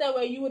felt that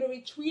way, you would have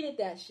retweeted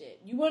that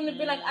shit. You wouldn't have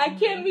been like, I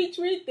can't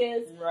retweet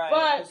this. Right.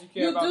 But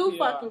you do PR.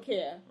 fucking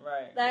care.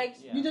 Right. Like,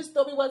 you just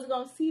thought we wasn't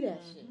going to see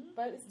that shit.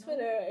 But it's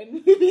Twitter, and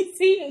we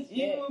see this shit.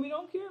 Even when we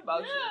don't care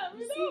about you,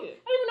 we see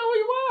it. I don't even know who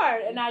you are.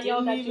 And now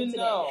y'all got you today.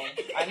 Know.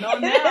 I know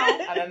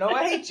now, and I know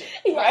I hate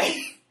you. Right?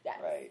 Yes.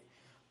 Right.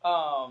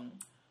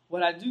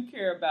 What I do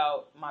care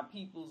about my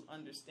people's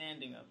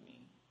understanding of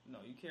me. No,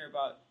 you care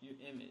about your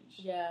image.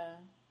 Yeah.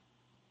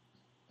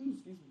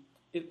 Excuse me.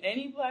 If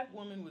any black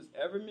woman was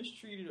ever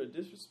mistreated or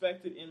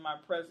disrespected in my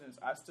presence,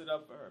 I stood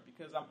up for her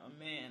because I'm a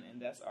man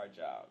and that's our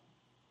job.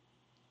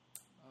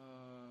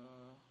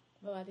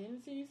 Well, I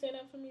didn't see you say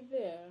that for me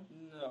there.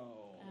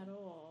 No. At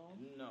all.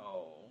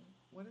 No.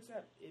 What is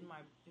that in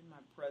my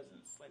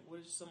presence? Like,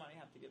 what does somebody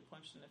have to get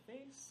punched in the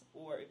face?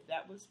 Or if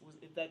that was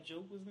if that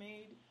joke was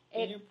made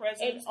in your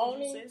presence, would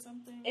you say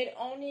something? It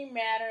only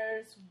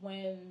matters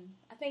when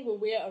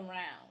we're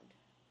around,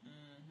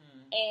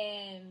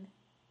 and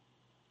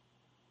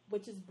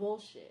which is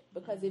bullshit.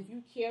 Because if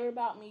you care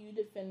about me, you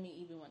defend me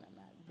even when I'm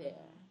not there.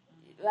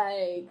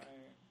 Like,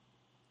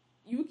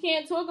 you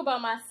can't talk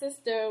about my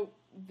sister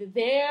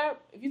there.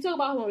 If you talk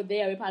about her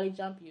there, we probably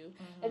jump you.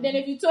 And then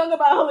if you talk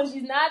about her when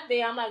she's not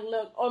there, I'm like,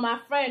 look, or my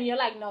friend, you're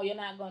like, no, you're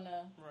not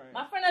gonna. Right.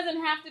 My friend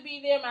doesn't have to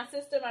be there. My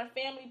sister, my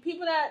family,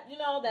 people that,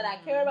 that I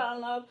care about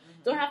and love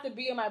don't have to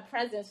be in my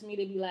presence for me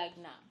to be like,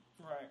 nah.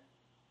 Right.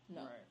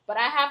 No. Right. But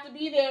I have to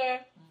be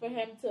there for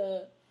him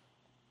to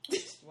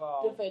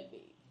defend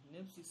me.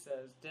 Nipsey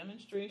says,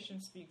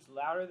 demonstration speaks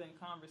louder than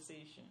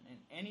conversation, and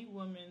any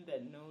woman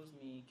that knows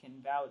me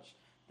can vouch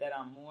that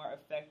I'm more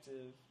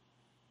effective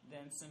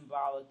than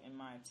symbolic in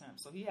my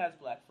attempts. So he has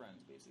black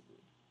friends,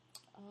 basically.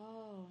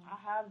 Oh. I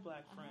have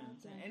black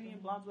friends, and any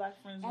of my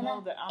black friends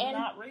know that I'm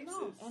not racist.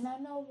 No, and I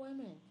know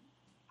women.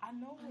 I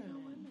know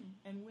women.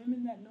 And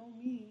women that know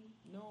me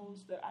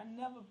knows that I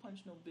never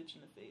punch no bitch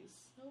in the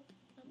face. Nope.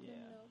 Okay,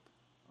 nope.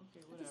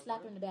 Okay, whatever. Just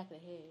slap her in the back of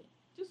the head.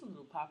 Just a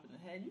little pop in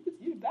the head.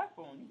 You're the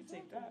backbone. You can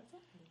take that.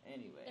 Exactly.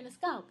 Anyway. In the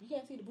scalp. You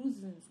can't see the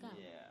bruises in the scalp.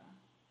 Yeah.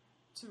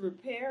 To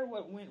repair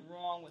what went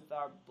wrong with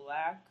our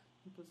black,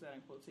 he puts that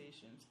in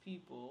quotations,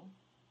 people,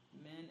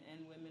 men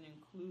and women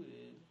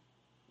included,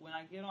 when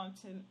I get on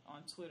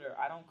Twitter,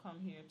 I don't come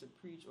here to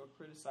preach or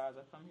criticize.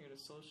 I come here to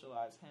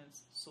socialize,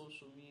 hence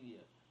social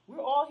media.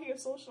 We're all here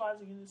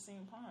socializing in the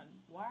same pond.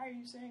 Why are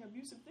you saying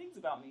abusive things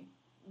about me?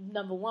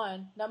 Number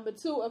one. Number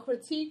two, a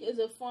critique is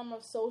a form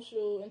of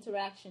social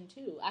interaction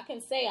too. I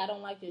can say I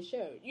don't like your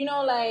shirt.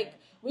 Like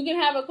we can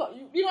have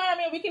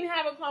we can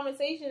have a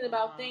conversation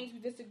about things we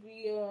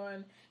disagree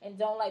on and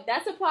don't like.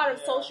 That's a part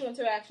of social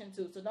interaction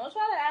too. So don't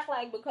try to act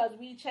like because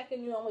we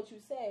checking you on what you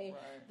say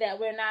that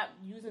we're not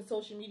using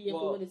social media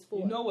for what it's for.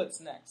 You know what's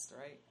next,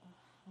 right?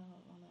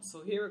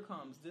 So here it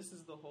comes. This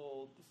is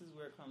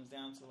where it comes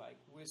down to, like,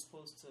 we're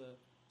supposed to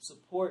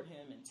support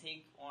him and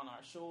take on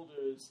our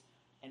shoulders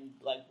and,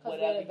 like,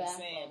 whatever he's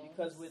saying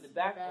because we're the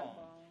backbone.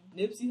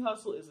 Nipsey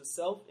Hussle is a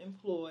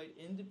self-employed,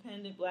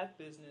 independent black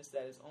business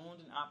that is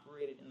owned and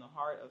operated in the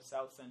heart of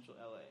South Central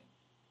LA.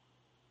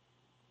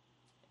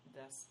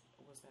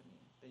 What's that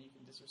mean? That you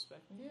can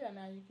disrespect me? Yeah,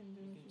 now you can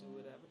do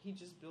whatever. He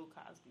just Bill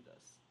Cosby'd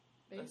us.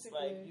 Basically. It's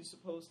like you're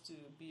supposed to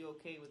be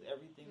okay with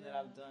everything that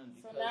I've done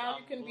because so now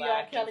I'm you can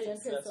black be R. Kelly and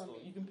successful. And piss on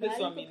me. You can piss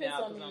on me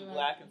now because I'm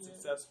black and yeah.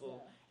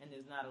 successful, and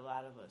there's not a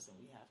lot of us, and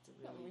we have to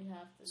really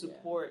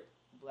support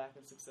black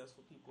and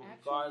successful people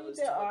regardless.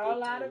 Actually, there of what are a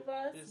they lot do. of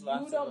us. There's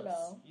lots you don't of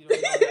know. Us. You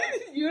don't know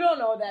that. You don't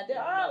know that. There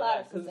are a lot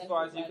of because as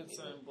far as you're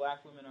concerned,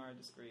 black women are a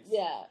disgrace.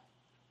 Yeah.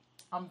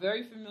 I'm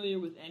very familiar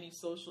with any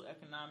social,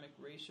 economic,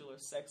 racial,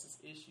 or sexist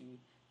issue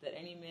that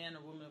any man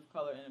or woman of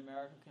color in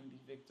America can be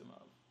victim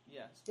of.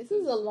 Yes. This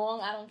is a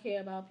long I don't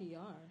care about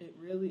PR. It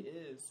really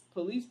is.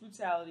 Police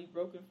brutality,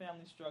 broken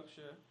family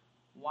structure,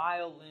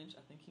 wild lynch,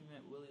 I think he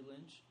meant Willie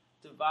Lynch,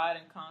 divide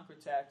and conquer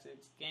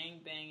tactics,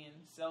 gang banging,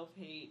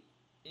 self-hate,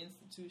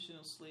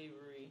 institutional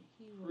slavery,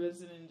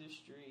 prison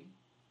industry,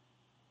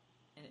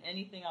 and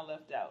anything I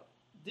left out.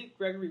 Dick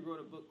Gregory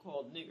wrote a book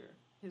called Nigger.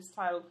 His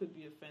title could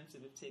be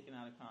offensive if taken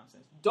out of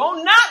context.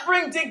 Do not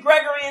bring Dick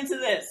Gregory into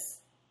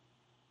this!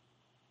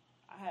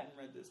 I hadn't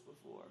read this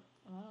before.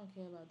 Oh, I don't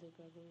care about Dick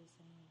Gregory.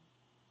 So.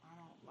 I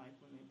don't like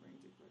when they bring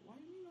Dick Gregory.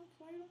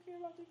 Why you don't care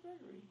about Dick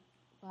Gregory?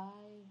 Why?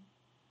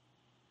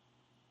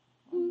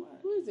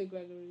 Who is Dick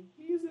Gregory?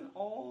 He's an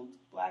old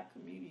black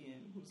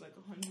comedian who's like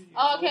 100 years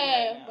old.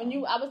 Okay,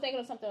 right I was thinking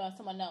of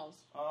someone else.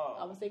 Oh,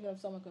 I was thinking of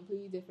someone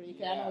completely different.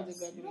 Yes. I know Dick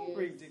Gregory. You don't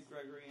bring Dick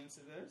Gregory into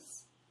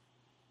this.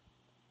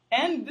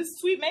 And this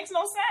tweet makes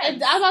no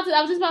sense. I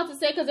was just about to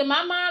say, because in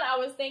my mind, I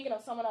was thinking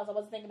of someone else. I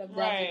wasn't thinking of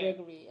Dr.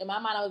 Gregory. In my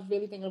mind, I was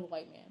really thinking of a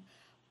white man.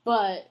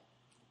 But,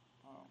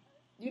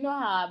 you know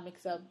how I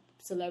mix up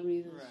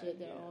celebrities and shit.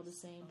 They're all the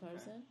same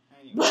person.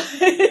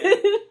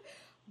 Anyway.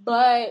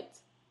 But,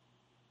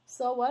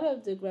 so what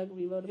if Dick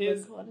Gregory wrote a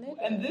book called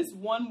Nigger? And this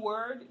one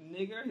word,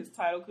 nigger, his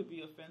title could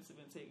be offensive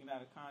and taken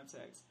out of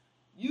context.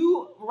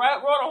 You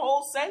wrote a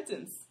whole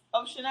sentence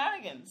of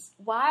shenanigans.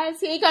 Why is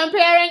he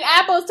comparing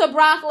apples to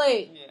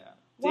broccoli? Yeah.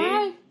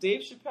 Why?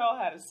 Dave Chappelle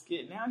had a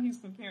skit. Now he's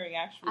comparing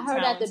actual I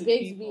heard that the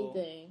Bigsby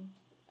thing.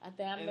 I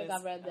think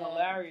I read that.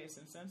 Hilarious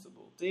and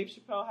sensible. Dave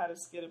Chappelle had a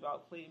skit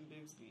about Clayton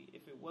Bigsby.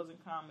 If it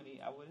wasn't comedy,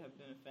 I would have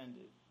been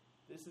offended.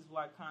 This is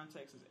why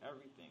context is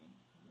everything.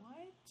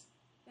 What?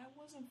 That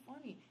wasn't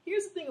funny.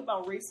 Here's the thing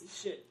about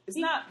racist shit. It's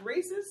not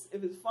racist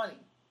if it's funny.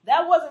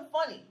 That wasn't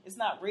funny. It's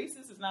not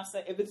racist. It's not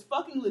if it's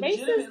fucking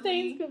legitimately racist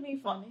things could be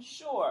funny.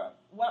 Sure.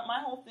 What my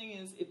whole thing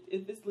is,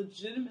 if it's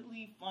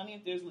legitimately funny,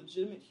 if there's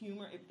legitimate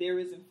humor, if there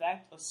is in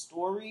fact a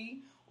story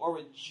or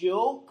a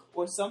joke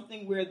or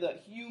something where the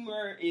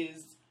humor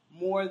is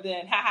more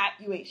than haha,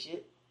 you ain't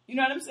shit. You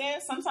know what I'm saying?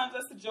 Sometimes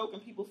that's the joke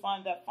and people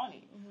find that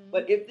funny. Mm-hmm.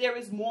 But if there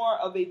is more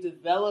of a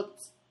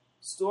developed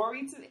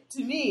story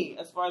to me,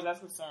 as far as that's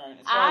concerned,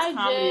 as far as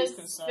comedy is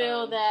concerned, I just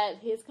feel that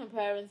his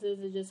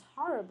comparisons are just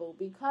horrible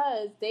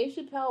because Dave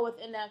Chappelle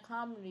within that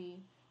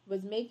comedy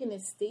was making a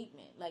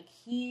statement. Like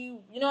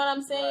you know what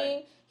I'm saying?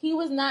 Right. He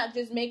was not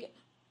just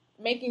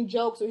making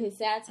jokes or his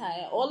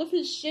satire. Mm-hmm. All of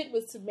his shit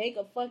was to make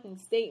a fucking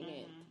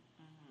statement.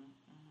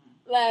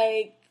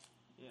 Like,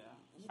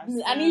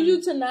 I need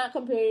you to not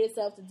compare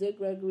yourself to Dick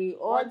Gregory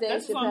or Dave Chappelle.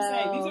 That's what I'm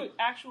saying. These are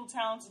actual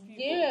talented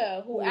people.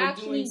 Yeah, who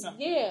actually,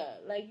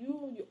 like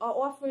you are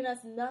offering us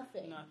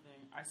nothing. Nothing.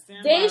 I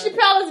stand Dave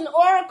Chappelle is an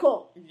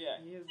oracle. Yeah,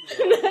 he is.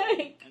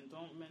 And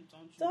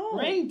don't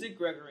bring Dick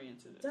Gregory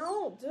into this.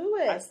 Don't do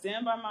it. I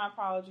stand by my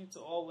apology to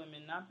all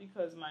women, not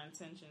because my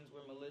intentions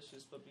were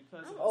malicious, but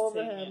because I'm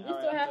over him. You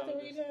still have to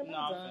read him. No,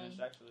 I'm finished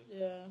actually.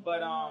 Yeah.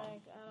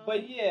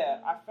 But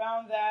yeah, I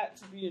found that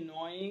to be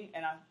annoying,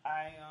 and I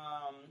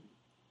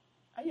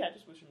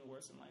just wish him the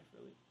worst in life,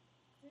 really.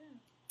 Yeah.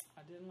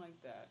 I didn't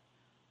like that.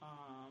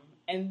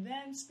 And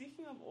then,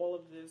 speaking of all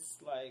of this,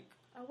 like...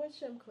 I wish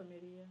him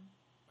chlamydia.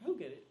 He'll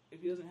get it.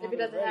 If he doesn't have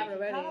it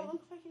already. He kind of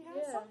looks like he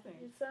has something.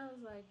 It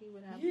sounds like he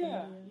would have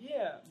chlamydia.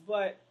 Yeah.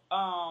 But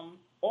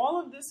all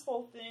of this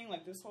whole thing,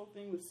 like this whole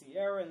thing with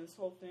Sierra and this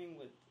whole thing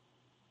with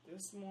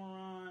this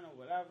moron or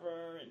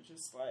whatever, and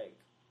just like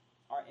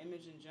our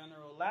image in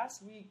general.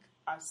 Last week,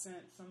 I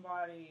sent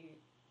somebody...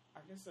 I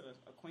guess an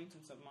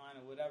acquaintance of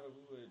mine or whatever,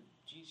 we were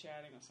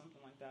G-chatting or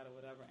something like that or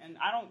whatever. And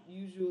I don't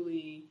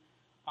usually,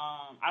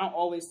 I don't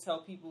always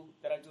tell people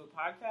that I do a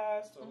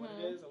podcast or what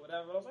it is or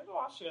whatever. I was like,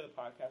 I'll share the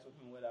podcast with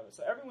him or whatever.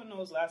 So everyone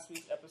knows last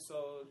week's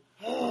episode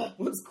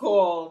was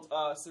called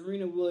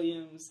Serena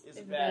Williams is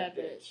a bad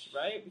bitch,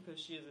 right? Because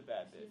she is a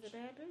bad bitch. She's a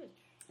bad bitch.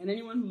 And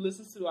anyone who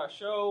listens to our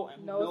show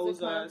and who knows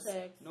us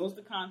knows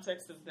the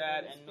context of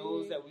that and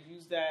knows that we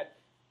use that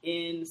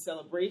in the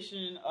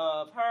celebration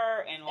of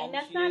her and all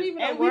that's she not is.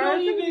 even and a word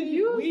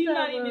we're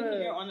not even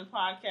here on the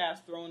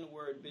podcast throwing the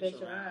word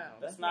bitch around.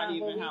 That's not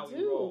even how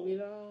we roll. We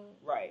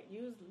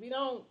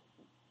don't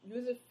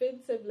use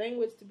offensive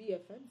language to be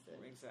offensive.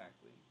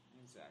 Exactly.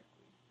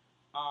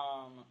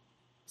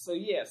 So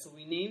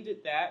we named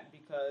it that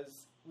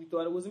because we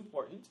thought it was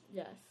important.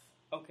 Yes.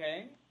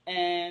 Okay.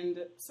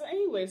 And so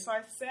anyway, so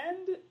I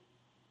send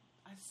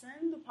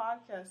the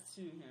podcast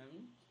to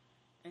him,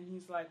 and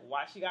he's like,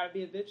 "Why she gotta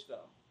be a bitch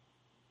though?"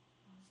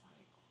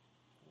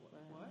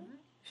 What?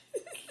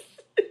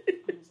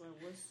 I was like,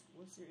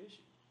 what's your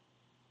issue?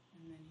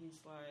 And then he's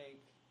like,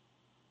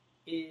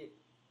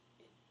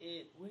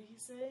 what did he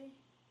say?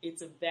 It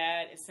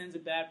sends a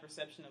bad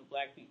perception of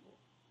black people.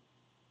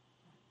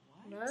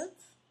 What?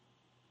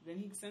 Then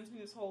he sends me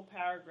this whole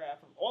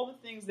paragraph of all the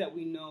things that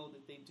we know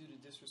that they do to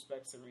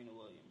disrespect Serena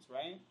Williams,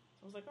 right?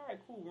 So I was like, all right,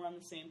 cool, we're on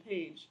the same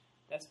page.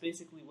 That's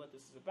basically what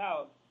this is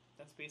about.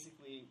 That's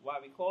basically why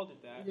we called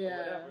it that, or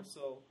whatever.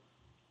 So,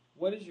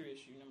 what is your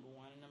issue, number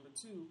one? And number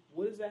two,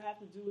 what does that have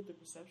to do with the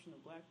perception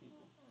of black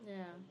people?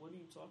 Yeah. What are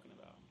you talking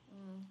about?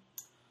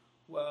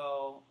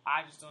 Well,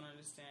 I just don't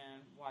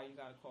understand why you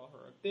gotta call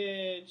her a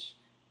bitch,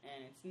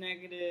 and it's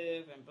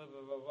negative, and blah,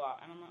 blah, blah,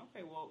 blah. And I'm like,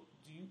 okay, well,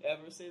 do you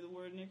ever say the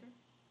word nigger?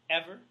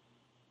 Ever?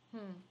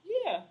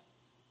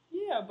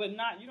 Yeah, but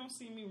you don't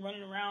see me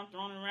running around,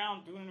 throwing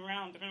around, doing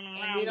around.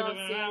 And you don't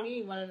see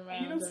me running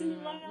around. You don't see me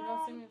running around. You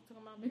don't see me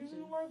talking about bitches. Using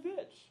the word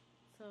bitch.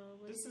 So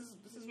this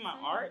is my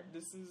art.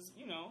 This is,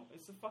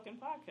 it's a fucking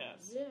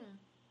podcast. Yeah.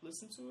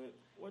 Listen to it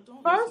or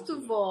don't. First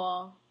of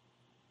all,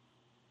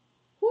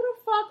 who the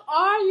fuck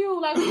are you?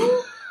 Like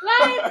who?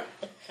 Like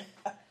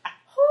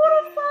who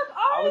the fuck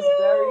are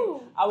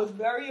you? I was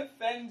very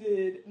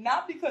offended.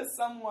 Not because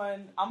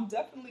I'm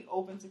definitely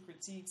open to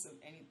critiques of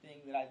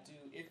anything that I do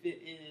if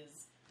it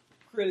is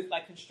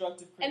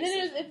constructive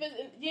criticism. And then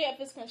if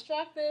it's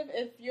constructive,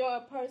 if you're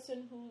a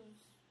person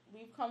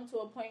we've come to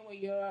a point where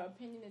your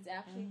opinion is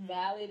actually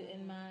valid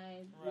in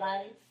my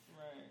life.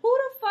 Right. Who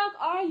the fuck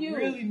are you?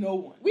 Really, no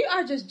one. We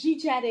are just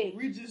G-chatting.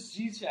 We're just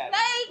G-chatting.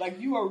 Like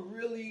you are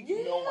really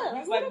no one.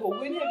 He's like, well,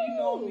 when have you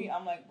known me?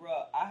 I'm like,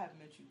 bruh, I have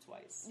met you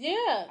twice.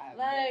 Yeah, I have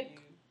met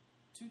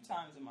you 2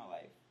 times in my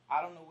life.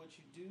 I don't know what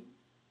you do.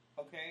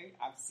 Okay,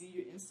 I see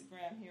your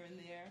Instagram here and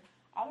there.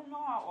 I don't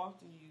know how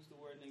often you use the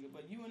word nigga,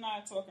 but you and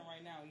I are talking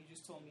right now. You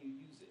just told me you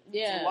use it.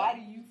 Yeah. So why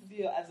do you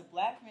feel, as a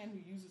black man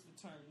who uses the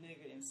term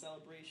nigga in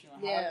celebration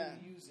or however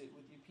you use it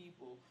with your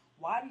people,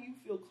 why do you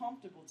feel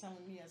comfortable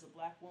telling me as a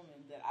black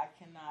woman that I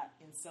cannot,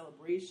 in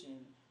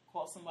celebration,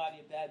 call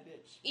somebody a bad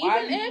bitch? Why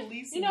are you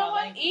policing my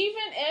language?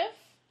 Even if,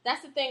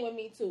 that's the thing with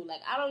me too.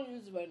 Like, I don't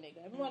use the word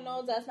nigga. Everyone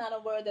knows that's not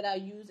a word that I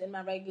use in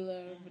my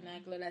regular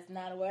vernacular. That's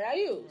not a word I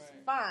use.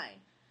 Right.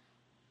 Fine.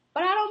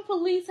 But I don't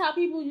police how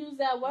people use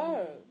that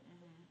word.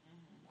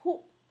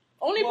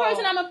 Only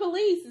person I'm a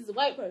police is a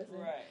white person.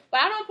 Right. But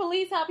I don't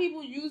police how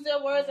people use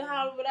their words and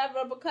how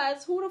whatever,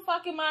 because who the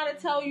fuck am I to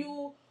tell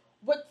you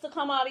what to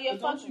come out of your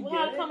fucking,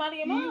 how to come out of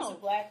your mouth? He's a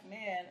black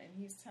man, and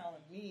he's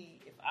telling me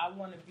if I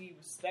want to be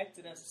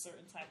respected as a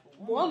certain type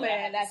of woman,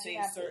 I have to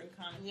say certain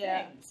kind of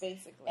things.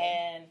 Basically.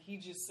 And he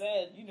just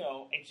said,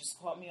 it just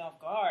caught me off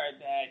guard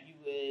that you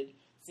would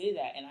say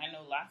that. And I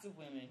know lots of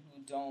women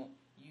who don't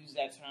use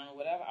that term or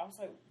whatever. I was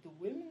like, the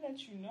women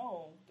that you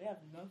know, they have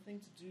nothing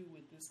to do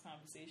with this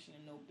conversation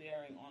and no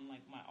bearing on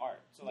like my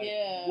art. So like,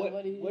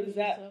 what is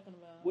that?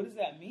 Talking about? What does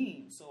that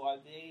mean? So are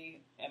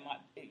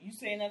you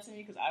saying that to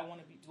me because I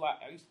want to be? Are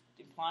you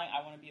implying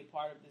I want to be a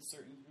part of this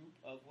certain group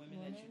of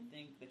women that you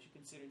think that you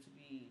consider to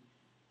be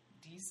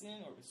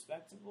decent or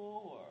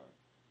respectable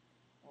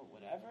or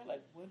whatever?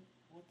 Like what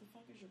the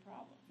fuck is your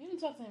problem? You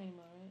didn't talk to him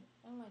anymore, right?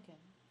 I don't like him.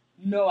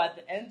 No, at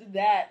the end of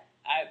that,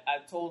 I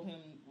told him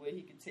where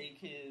he could take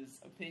his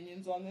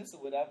opinions on this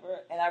or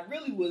whatever, and I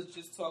really was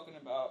just talking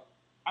about.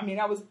 I mean,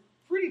 I was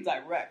pretty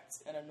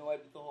direct and annoyed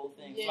with the whole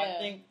thing. Yeah. So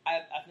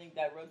I think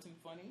that rubbed him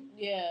funny.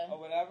 Yeah. Or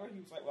whatever. He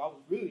was like, "Well, I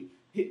was really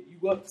hitting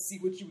you up to see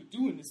what you were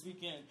doing this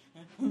weekend.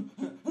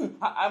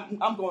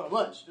 I'm going to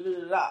lunch." Da, da,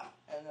 da, da.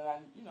 And then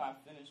I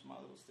finished my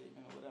little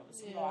statement or whatever.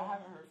 So no, I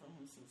haven't heard from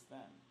him since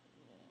then.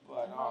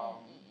 But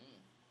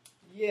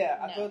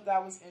I thought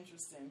that was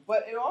interesting.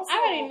 But it also... I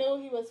already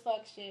knew he was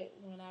fuck shit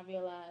when I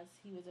realized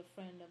he was a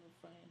friend of a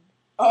friend.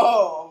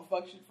 Oh, a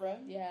fuck shit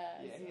friend?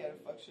 Yeah. Yeah, he had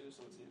a fuck shit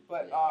associate.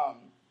 But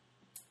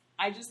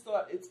I just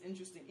thought it's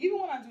interesting. Even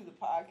when I do the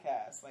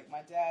podcast, like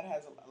my dad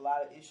has a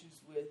lot of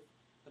issues with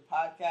the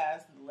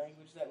podcast and the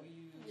language that we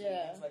use and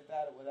things like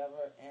that or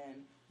whatever.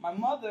 And my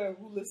mother,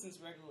 who listens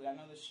regularly, I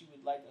know that she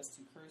would like us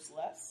to curse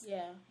less.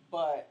 Yeah.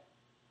 But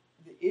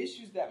the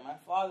issues that my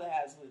father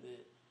has with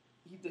it,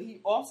 he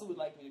also would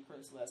like me to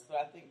curse less, but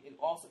I think it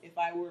also, if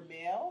I were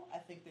male, I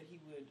think that he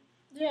would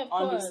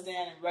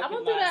understand and recognize.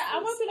 I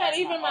went through that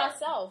even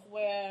myself,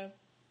 where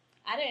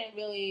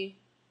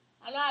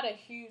I'm not a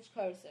huge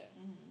cursor,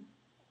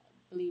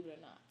 believe it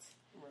or not.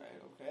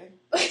 Right.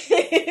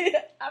 Okay.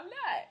 I'm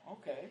not.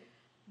 Okay.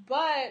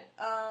 But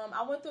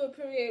I went through a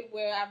period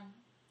where I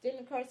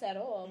didn't curse at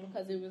all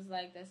because it was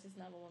like that's just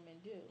not what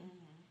women do,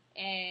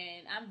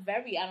 and I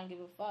don't give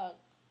a fuck.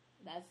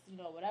 That's,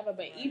 whatever.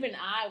 But even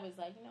I was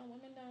like,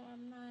 women don't,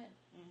 I'm not,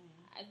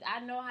 I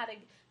know how to,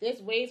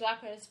 there's ways where I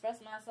can express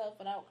myself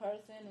without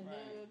cursing and blah,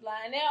 blah, blah.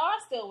 And there are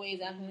still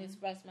ways I can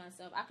express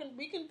myself.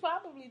 We can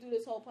probably do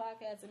this whole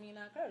podcast and me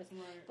not curse.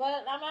 Right.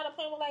 But I'm at a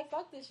point where, like,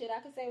 fuck this shit.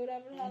 I can say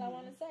whatever the hell I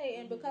want to say.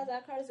 And because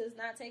I curse, does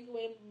not take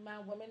away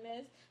my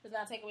womanness, does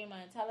not take away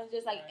my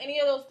intelligence. Like,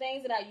 any of those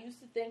things that I used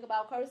to think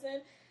about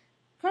cursing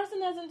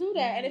doesn't do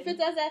that. And if it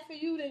does that for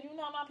you, then you're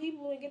not my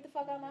people and get the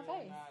fuck out of my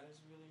face. Nah, this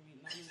really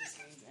means, none of this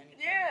means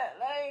anything. Yeah,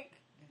 like...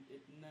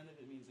 None of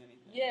it means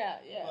anything. Yeah.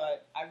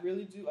 But I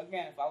really do,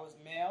 again, if I was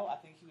male, I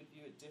think he would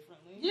view it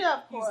differently. Yeah,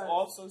 of course. He's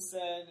also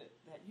said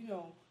that,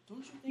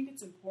 don't you think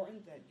it's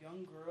important that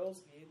young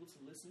girls be able to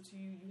listen to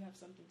you? You have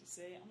something to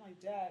say. I'm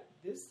like, Dad,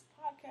 this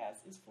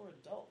podcast is for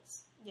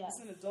adults. Yes.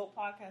 It's an adult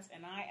podcast,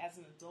 and I, as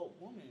an adult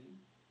woman,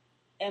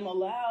 am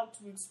allowed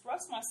to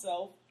express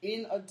myself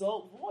in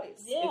adult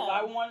voice. Yeah. If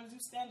I want to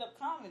do stand-up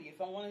comedy, if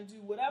I want to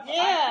do whatever,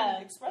 I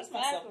can express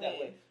myself that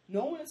way.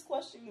 No one is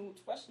questioning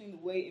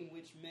the way in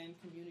which men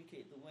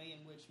communicate, the way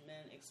in which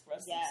men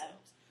express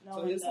themselves.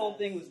 No, so his whole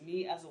thing was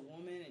me as a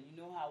woman, and you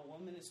know how a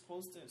woman is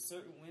supposed to,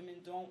 certain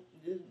women don't.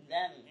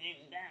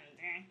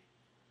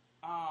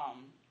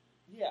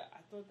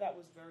 I thought that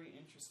was very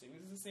interesting.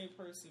 This is the same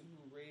person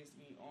who raised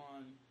me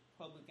on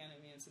Public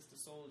Enemy and Sister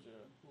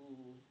Soldier,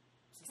 who...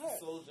 Sister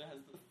Soldier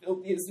has the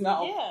filthiest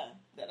mouth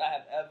that I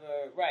have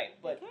ever. Right,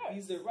 but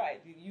these are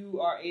right. You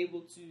are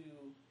able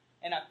to,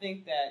 and I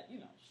think that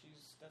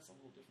that's a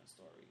whole different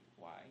story.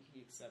 Why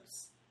he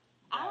accepts.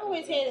 I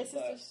always hated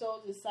Sister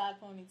Soldier's side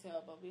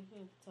ponytail, but we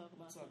can talk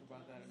about. That.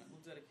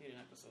 We'll dedicate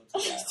an episode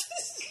to that.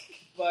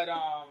 but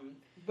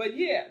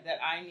that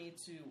I need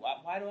to.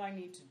 Why do I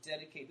need to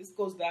dedicate? This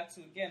goes back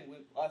to again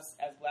with us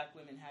as black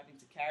women having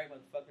to carry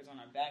motherfuckers on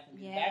our back and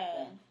be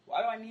backbone.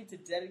 Why do I need to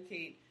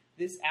dedicate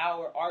this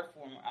hour art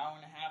form, or hour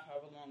and a half,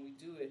 however long we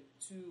do it,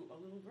 to a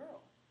little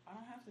girl? I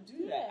don't have to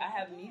do that. I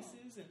have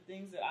nieces and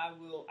things that I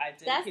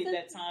dedicate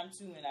that time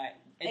to, and I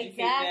educate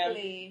them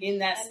in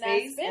that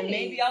space. And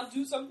maybe I'll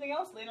do something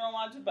else later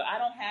on. But I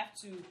don't have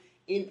to,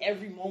 in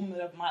every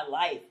moment of my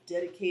life,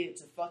 dedicate it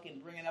to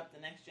fucking bringing up the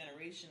next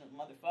generation of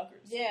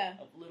motherfuckers. Yeah,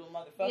 of little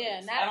motherfuckers.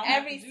 Yeah, not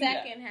every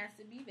second has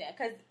to be that,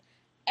 because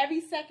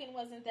every second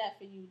wasn't that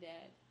for you,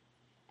 Dad.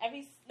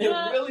 Every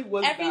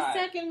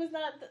second was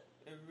not.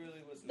 It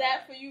really was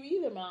that for you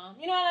either, Mom.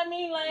 You know what I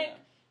mean? Like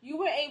you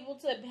were able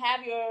to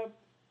have your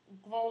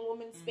grown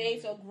woman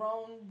space or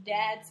grown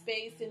dad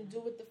space and do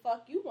what the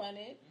fuck you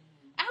wanted.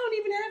 I don't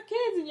even have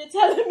kids, and you're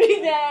telling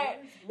me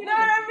that. You know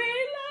what I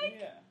mean?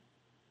 Like,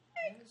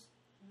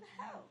 the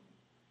hell?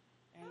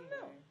 I don't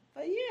know.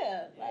 But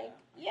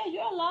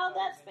you're allowed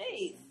that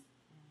space.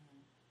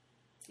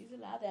 He's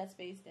allowed that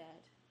space,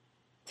 Dad.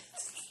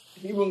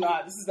 He will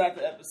not. This is not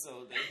the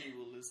episode that he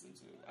will listen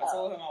to. I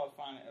told him I would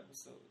find an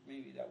episode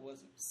maybe that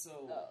wasn't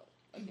so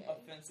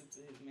offensive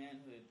to his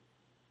manhood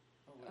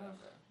or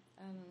whatever.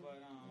 I don't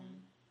know.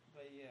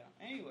 But yeah.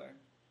 Anyway.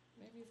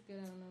 Maybe it's good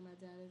I don't know my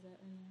dad is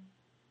that right now.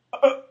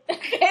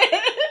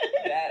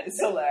 That is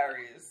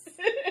hilarious.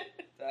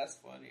 That's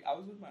funny. I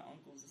was with my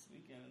uncles this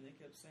weekend and they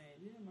kept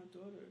saying, yeah, my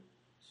daughter,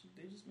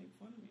 they just make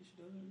fun of me.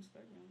 She doesn't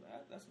respect me. I was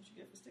like, that's what you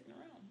get for sticking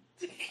around.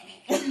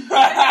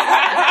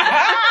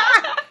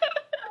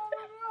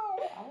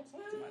 I don't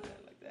talk to my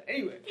dad like that.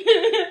 Anyway,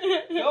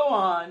 go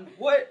on.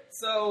 What?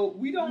 So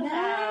we don't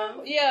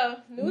have.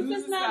 Yeah,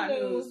 news is not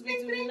news. We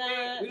do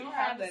not. We don't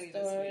have that either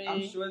this week.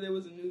 I'm sure there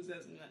was a news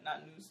that's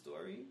not news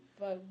story.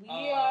 But we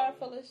are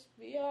full of.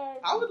 We are.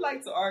 I would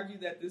like to argue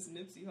that this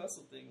Nipsey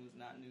Hussle thing was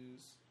not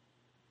news,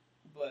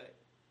 but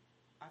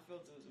I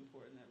felt it was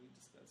important that we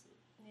discuss it.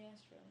 Yeah,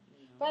 it's true.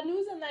 But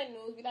news and night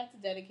news, we like to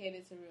dedicate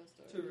it to real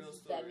stories. To real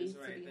stories,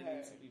 that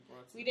need to be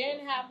heard. We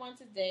didn't have one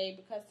today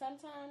because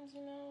sometimes,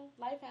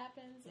 life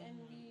happens and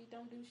we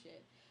don't do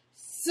shit.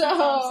 So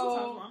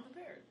sometimes we're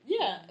unprepared.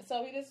 Yeah.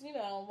 So we just,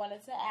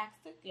 wanted to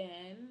ask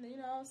again.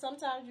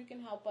 Sometimes you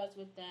can help us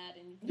with that,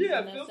 and you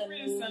can feel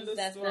free to send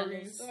us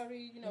stories.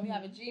 We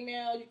have a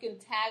Gmail. You can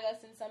tag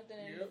us in something.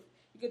 Yep.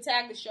 You can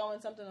tag the show in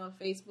something on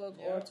Facebook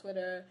or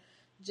Twitter,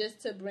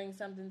 just to bring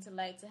something to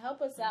light to help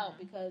us out,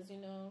 because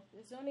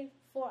there's only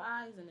 4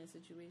 eyes in this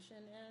situation,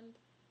 and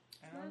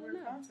I wear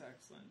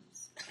contact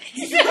lenses.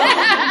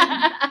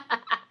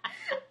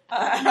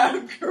 I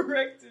have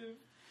corrective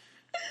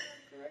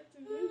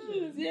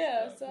vision.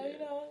 Yeah, so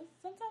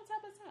sometimes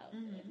help us out.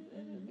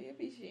 It'll be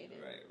appreciated.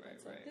 Right.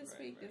 This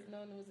week there's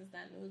no news. It's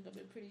not news, but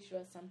we're pretty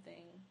sure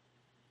something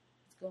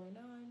is going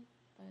on.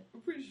 But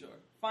we're pretty sure.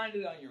 Find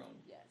it on your own.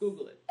 Yes.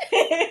 Google it.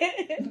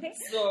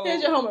 So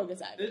there's your homework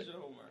assignment. There's your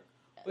homework.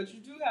 But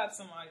you do have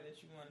somebody that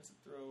you wanted to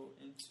throw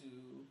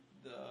into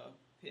the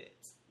pit.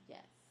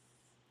 Yes.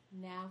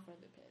 Now for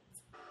the pit.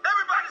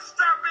 Everybody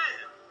strap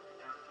in.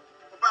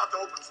 We're about to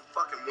open some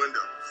fucking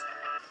windows.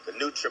 The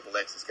new Triple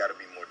X has got to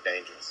be more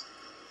dangerous,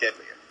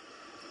 deadlier,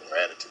 more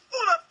attitude. Who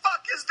the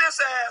fuck is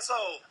this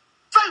asshole?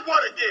 Say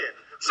what again?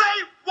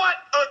 Say what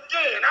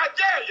again? I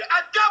dare you.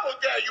 I double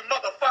dare you,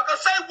 motherfucker.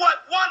 Say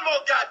what one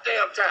more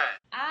goddamn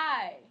time.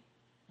 I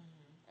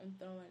am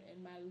throwing in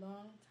my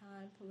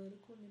long-time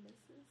political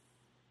nemesis.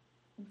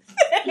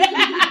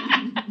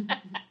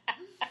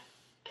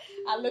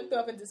 I looked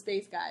up into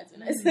Space Guides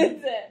when I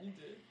said that. You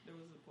did. There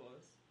was a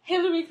pause.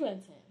 Hillary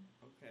Clinton.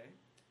 Okay.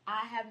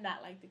 I have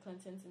not liked the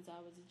Clintons since I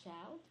was a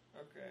child.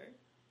 Okay.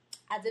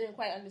 I didn't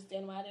quite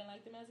understand why I didn't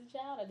like them as a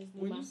child. I just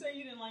knew when you say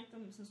you didn't like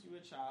them since you were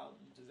a child,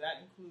 does that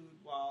include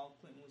while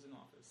Clinton was in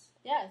office?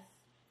 Yes.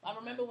 I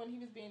remember when he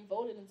was being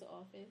voted into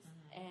office,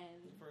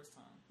 and the first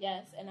time.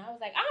 Yes, and I was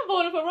like, I'm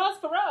voting for Ross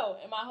Perot,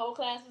 and my whole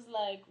class was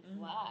like,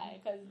 why?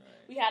 Because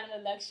we had an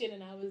election,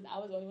 and I was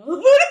the only one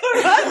who voted for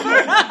Ross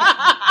Perot.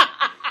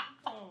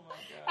 Oh my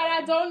God. And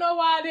I don't know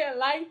why I didn't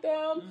like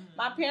them.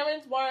 My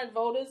parents weren't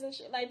voters and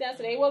shit like that,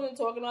 so they wasn't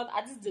talking about.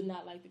 I just did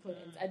not like the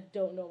Clintons. I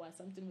don't know why.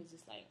 Something was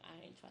just like,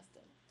 I ain't trust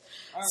them.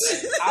 All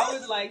right. I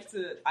would like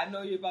to. I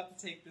know you're about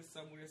to take this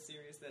somewhere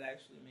serious that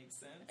actually makes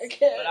sense.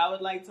 Okay. But I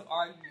would like to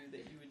argue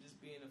that you were just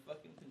being a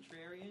fucking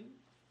contrarian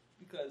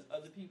because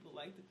other people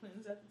liked the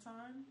Clintons at the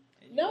time.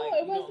 And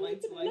it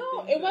wasn't.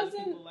 It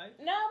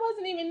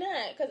wasn't even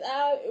that. Because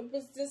it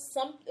was just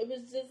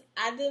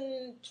I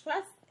didn't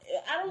trust.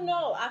 I don't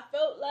know. I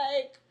felt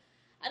like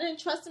I didn't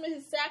trust him in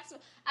his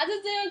saxophone. I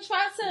just didn't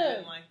trust him. You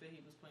didn't like that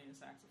he was playing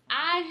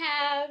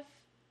saxophone.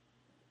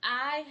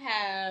 I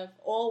have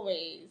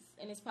always,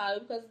 and it's probably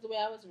because of the way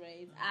I was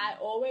raised, I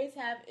always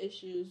have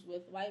issues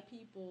with white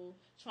people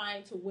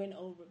trying to win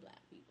over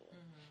black people.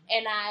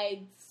 And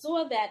I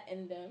saw that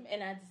in them,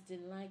 and I just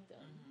didn't like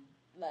them.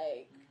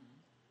 Like,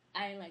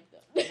 I didn't like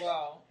them.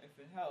 Well, if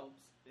it helps,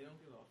 they don't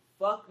give a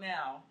fuck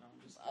now. No, I'm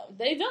just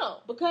they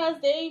don't, because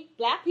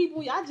black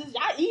people, y'all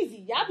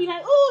easy. Y'all be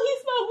like, ooh, he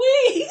smoked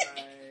weed.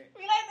 Right.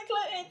 We like the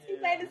Clintons. He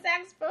played the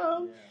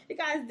saxophone. He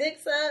got his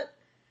dicks up.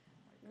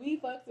 We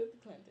fucked with the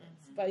Clintons.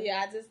 But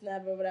yeah, I just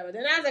never, whatever.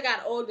 Then as I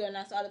got older and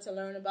I started to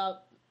learn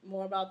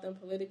more about them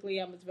politically,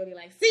 I was really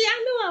like, see, I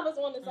knew I was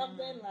on to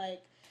something.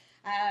 Like,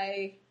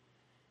 I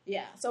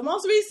Yeah. So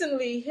most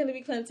recently,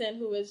 Hillary Clinton,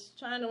 who is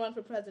trying to run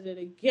for president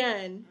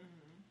again,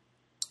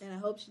 and I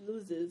hope she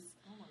loses.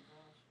 Oh my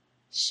gosh.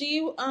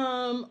 She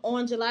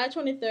on July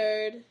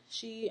 23rd,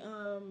 she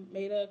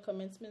made a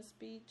commencement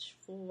speech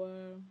for.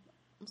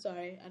 I'm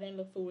sorry, I didn't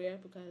look for where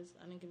because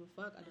I didn't give a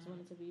fuck. I just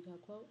wanted to read her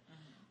quote.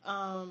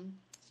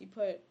 She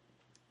put.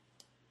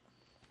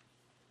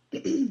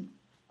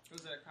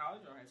 Was it at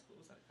college or high school?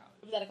 Was that at college?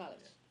 It was at a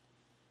college.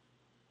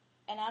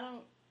 And I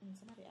don't.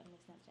 Somebody added me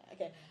Snapchat.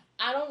 Okay.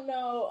 I don't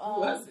know.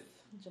 Who was it?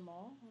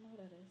 Jamal? I don't know who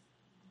that is.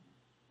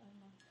 I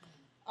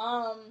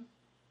don't know.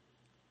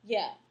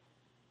 Yeah.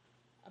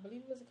 I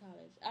believe it was a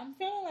college. I'm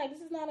feeling like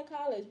this is not a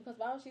college because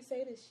why would she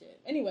say this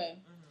shit? Anyway,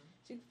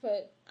 she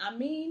put, I'm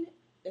reading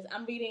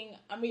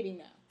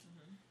now.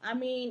 I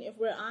mean, if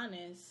we're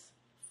honest,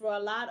 for a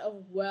lot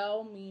of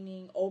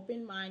well-meaning,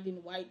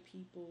 open-minded white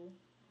people,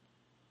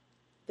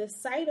 the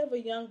sight of a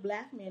young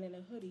black man in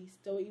a hoodie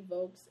still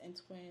evokes a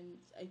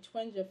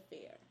twinge of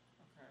fear.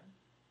 Okay.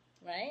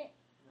 Right?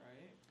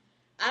 Right.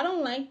 I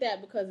don't like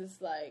that because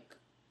it's like,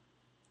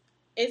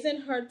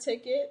 isn't her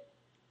ticket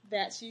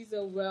that she's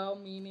a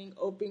well-meaning,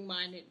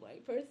 open-minded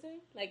white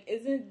person? Like,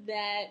 isn't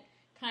that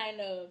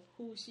kind of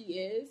who she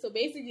is? So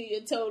basically,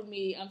 you told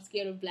me I'm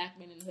scared of black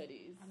men in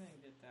hoodies. I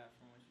didn't get that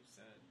from what you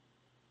said.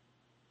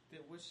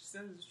 That what she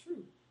said is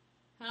true.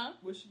 Huh?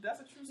 That's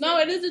a true statement. No,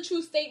 it is a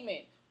true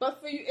statement. But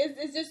for you,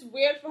 it's just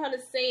weird for her to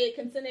say it,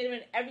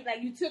 considering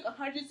you took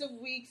hundreds of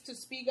weeks to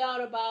speak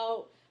out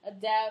about a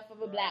death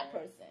of a black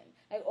person.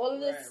 Like all of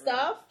this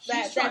stuff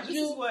that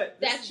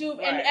you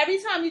and every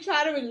time you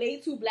try to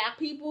relate to black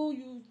people,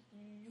 you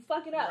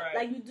fuck it up.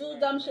 Like you do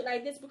dumb shit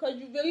like this because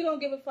you really don't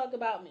give a fuck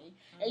about me,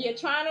 and you're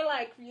trying to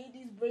like create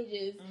these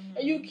bridges,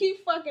 and you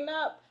keep fucking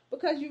up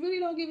because you really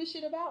don't give a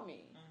shit about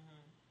me.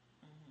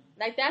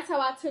 Like that's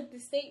how I took the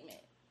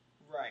statement.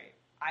 Right.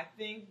 I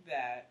think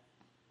that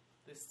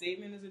the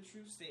statement is a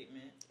true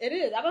statement. It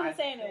is. I wasn't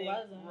saying it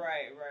wasn't.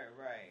 Right.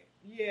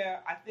 Yeah,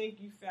 I think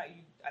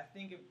I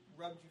think it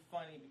rubbed you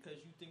funny because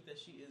you think that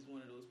she is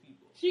one of those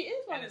people. She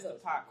is one of those. And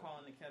it's the pot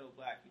calling the kettle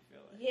black. You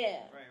feel like.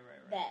 Yeah.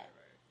 Right.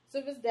 So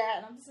it was that,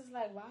 and I'm just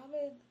like, why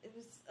would it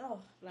was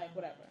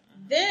whatever.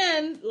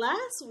 Then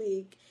last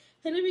week,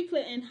 Hillary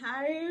Clinton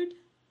hired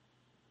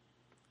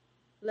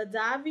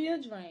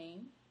LaDavia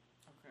Drain.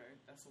 Okay,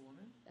 that's a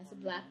woman. That's a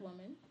black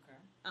woman. Okay.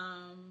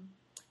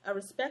 A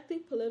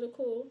respected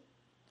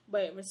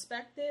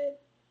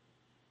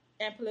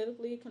and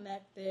politically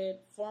connected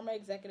former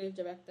executive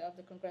director of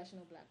the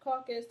Congressional Black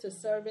Caucus to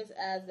service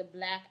as the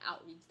Black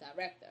Outreach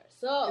Director.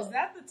 So is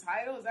that the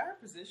title? Is that her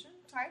position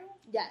title?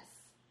 Yes.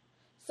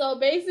 So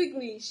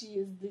basically, she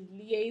is the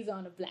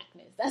liaison of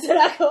blackness. That's what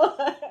I call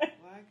her.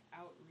 Black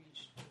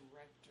Outreach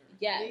Director.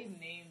 Yes. They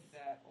named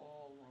that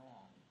all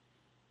wrong.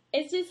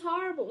 It's just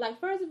horrible. Like,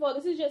 first of all,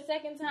 this is your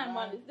second time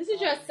running. This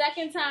is your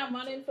second time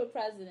running for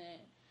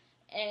president.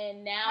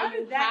 And now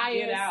you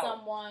hire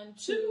someone to...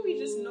 Shouldn't we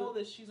just know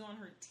that she's on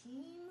her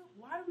team?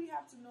 Why do we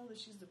have to know that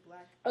she's the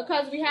black...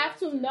 Because we have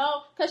to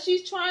know... Because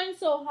she's trying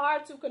so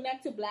hard to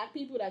connect to black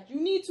people that you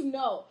need to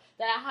know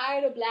that I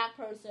hired a black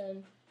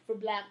person for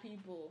black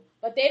people.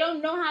 But they don't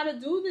know how to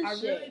do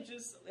this shit.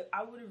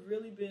 I would have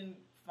really been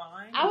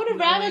fine. I would have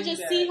rather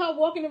just see her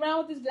walking around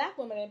with this black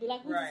woman and be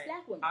like, who's this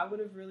black woman? I would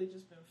have really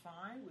just been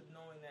fine with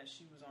knowing that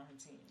she was on her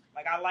team.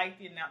 Like, I like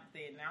they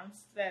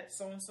announced that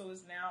so-and-so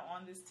is now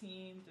on this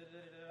team.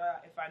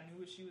 If I knew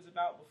what she was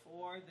about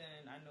before,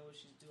 then I know what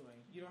she's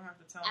doing. You don't have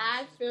to tell me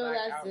she's feel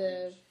Black as Outreach.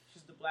 if...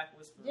 She's the Black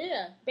Whisperer.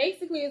 Yeah,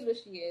 basically is what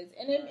she is.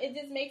 And it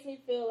just makes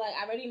me feel like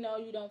I already know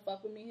you don't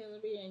fuck with me,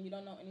 Hillary, and you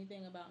don't know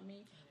anything about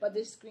me. But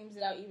this screams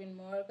it out even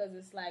more because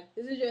it's like,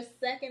 this is your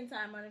second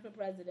time running for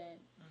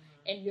president.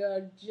 And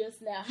you're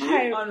just now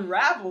She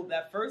unraveled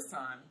that first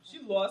time. She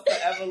lost her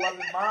ever-loving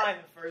mind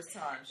the first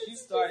time. She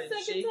started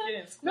shaking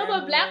and scrambling. No,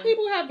 but black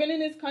people have been in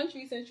this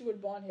country since you were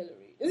born,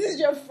 Hillary. This is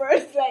your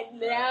first,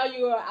 now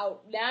you are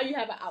out. Now you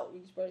have an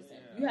outreach person.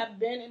 Yeah. You have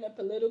been in a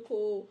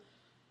political...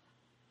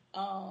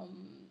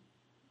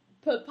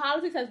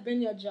 politics has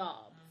been your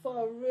job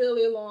for a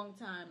really long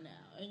time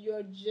now. And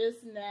you're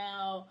just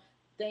now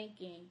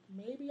thinking,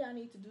 maybe I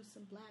need to do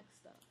some black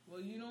stuff. Well,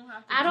 you don't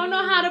have to. I don't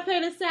know how to play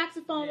the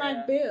saxophone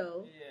like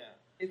Bill. Yeah.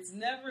 It's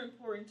never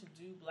important to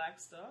do black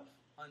stuff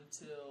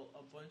until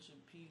a bunch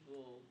of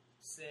people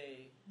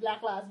say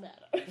Black Lives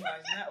Matter.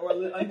 Or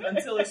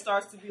until it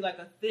starts to be like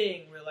a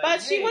thing. Where like,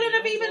 but she wouldn't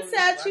have even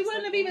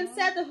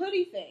said the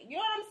hoodie thing. You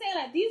know what I'm saying?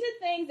 Like, these are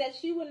things that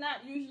she would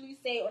not usually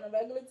say on a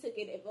regular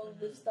ticket if all of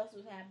this stuff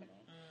was happening.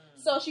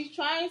 So she's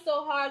trying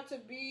so hard to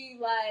be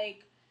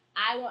like,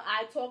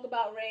 I talk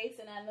about race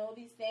and I know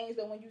these things,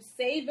 but when you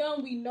say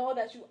them, we know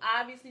that you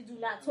obviously do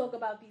not talk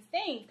about these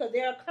things because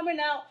they're coming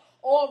out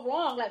all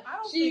wrong. Like, I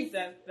don't think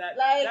that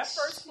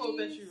first quote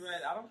that you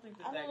read, I don't think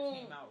that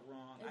came out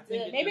wrong. I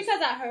think maybe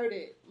because I heard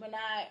it when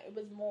it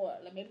was more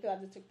like maybe because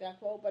I just took that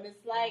quote, but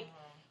it's like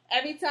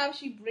every time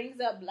she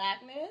brings up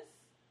blackness,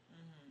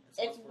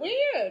 it's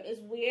weird. It's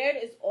weird.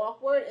 It's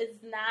awkward.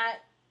 It's not.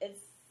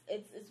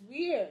 it's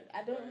weird.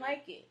 I don't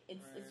like it.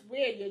 It's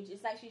weird.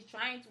 It's like she's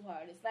trying too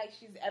hard. It's like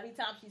every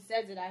time she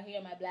says it, I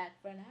hear my black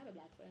friend. I have a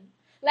black friend.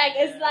 Like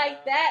it's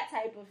like that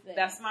type of thing.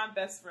 That's my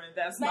best friend.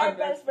 That's my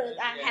best friend.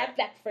 I have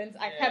black friends.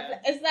 I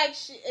have. It's like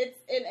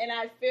and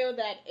I feel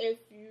that if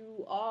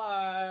you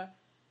are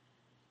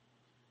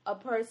a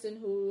person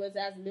who is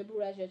as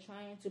liberal as you're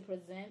trying to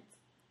present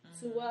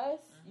to us,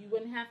 you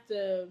wouldn't have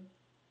to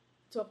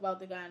talk about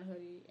the guy in the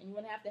hoodie, and you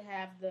wouldn't have to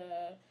have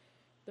the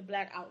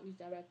black outreach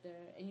director,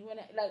 and you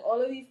wouldn't like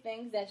all of these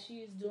things that she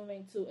is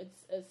doing to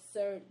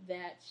assert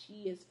that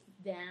she is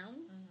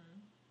down.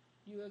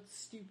 You look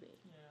stupid.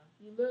 Yeah.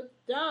 You look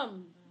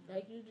dumb.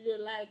 Like you're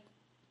like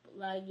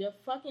you're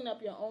fucking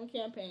up your own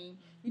campaign.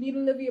 You need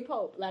Olivia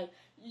Pope. Like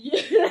you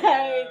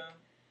like.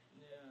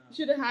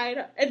 Should have hired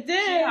her. And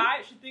then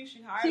she thinks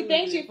she hired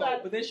Olivia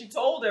Pope, but then she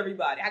told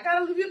everybody, I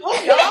got Olivia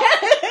Pope, y'all.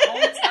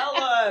 Don't tell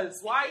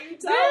us. Why you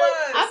tell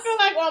us? I feel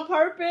like on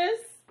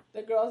purpose,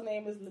 the girl's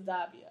name is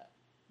Ladavia.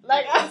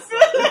 Like I feel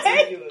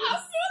like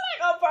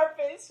on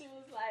purpose, she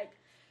was like,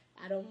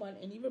 I don't want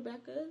any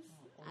Rebeccas.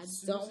 I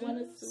don't want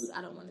a Susan.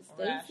 I don't want a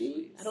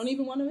Stacy. I don't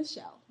even want a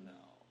Michelle. No.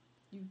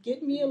 You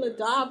get me a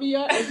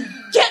Ladavia and you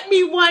get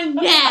me one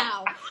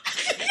now.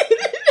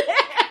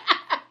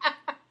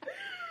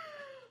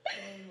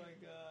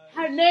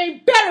 Her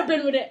name better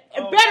end with an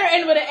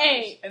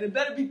A. And it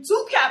better be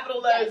 2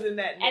 capital letters in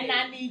that name. And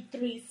I need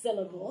 3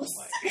 syllables.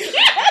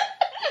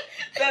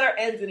 Better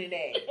ends in an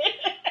A.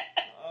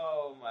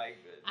 Oh my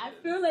goodness. I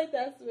feel like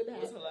that's what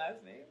happened. What's her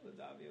last name?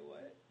 Ladavia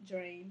what?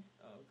 Drain.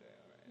 Okay,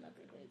 alright.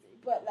 Nothing crazy.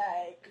 But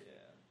like,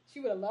 she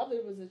would have loved it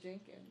if it was a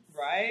Jenkins.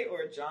 Right?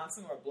 Or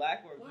Johnson or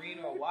Black or Green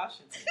or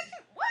Washington.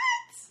 What?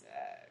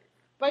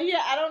 But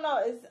yeah, I don't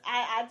know.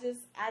 I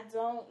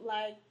don't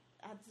like.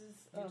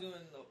 You're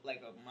doing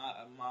like a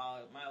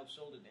mild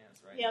shoulder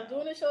dance, right? Yeah, I'm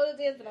doing the shoulder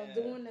dance, but I'm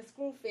doing the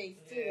screw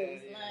face too.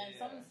 It's like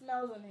something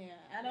smells in here.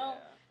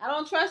 I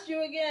don't trust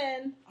you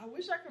again. I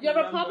wish I could. Your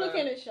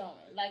Republican is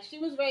showing. Like she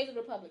was raised a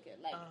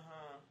Republican. Like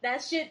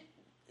that shit.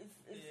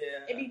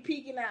 It be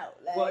peeking out.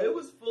 Like, well, it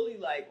was fully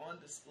like on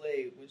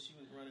display when she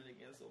was running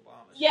against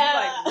Obama. She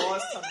like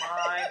lost her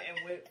mind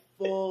and went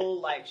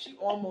full. Like she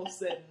almost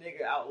said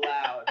 "nigga" out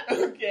loud.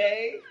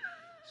 Okay.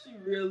 She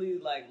really,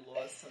 like,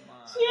 lost her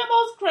mind. She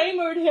almost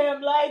Kramered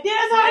him, like,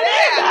 there's her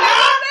nigga!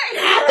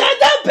 At the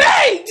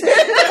debate!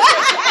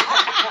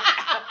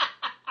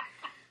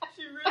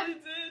 She really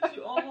did.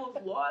 She almost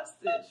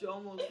lost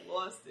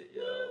it.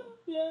 Yo.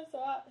 Yeah, so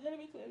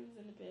Hillary Clinton was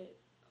in the pit.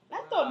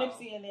 I throw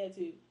Nipsey in there,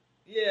 too.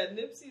 Yeah,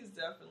 Nipsey is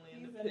definitely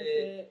in the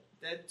pit.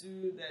 That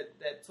dude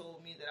that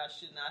told me that I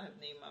should not have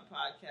named my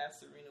podcast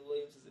Serena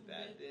Williams is a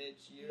bad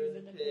bitch. You're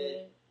in the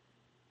pit.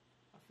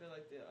 I feel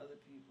like there are other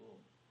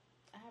people.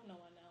 I have no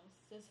one else.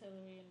 Just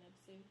Hillary and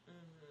Nipsey.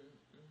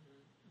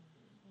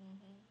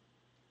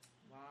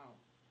 Wow.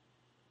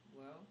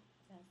 Well,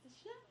 that's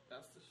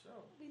the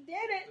show. We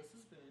did it. This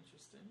has been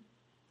interesting.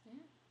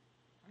 Yeah.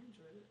 I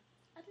enjoyed it.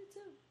 I did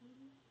too.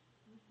 Yeah.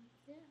 It was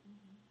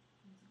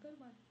a good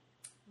one.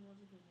 It was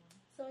a good one.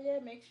 So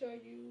yeah, make sure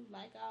you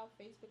like our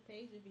Facebook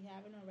page if you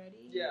haven't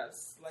already.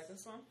 Yes, like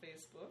us on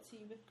Facebook.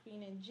 Tea with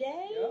Queen and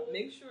Jay. Yep.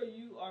 Make sure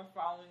you are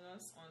following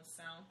us on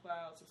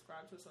SoundCloud.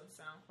 Subscribe to us on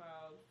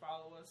SoundCloud.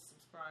 Follow us.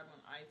 Subscribe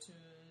on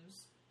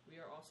iTunes. We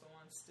are also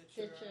on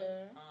Stitcher.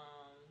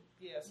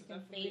 Yeah, so you can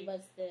definitely fave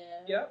us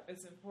there. Yep,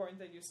 it's important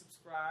that you're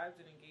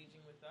subscribed and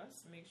engaging with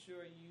us. Make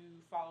sure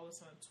you follow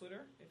us on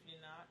Twitter if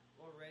you're not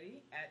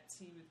already at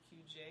Tea with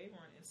QJ.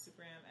 We're on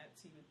Instagram at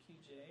Tea with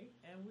QJ,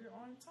 and we're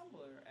on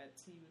Tumblr at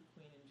Tea with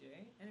Queen and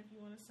J. And if you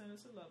want to send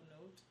us a love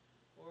note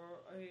or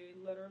a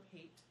letter of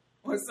hate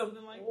or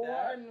something like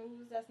that, or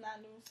news that's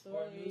not news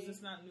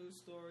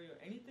story,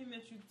 or anything that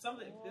if there's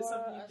something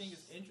you think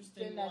is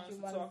interesting, that you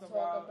want to talk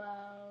about,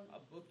 a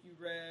book you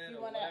read, if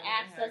you want to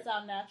access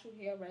our natural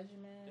hair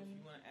regimen, if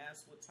you want to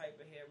ask what type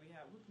of hair we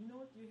have, you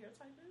know what your hair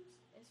type is?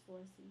 It's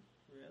 4C.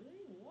 Really?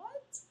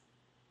 What?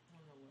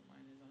 I don't know what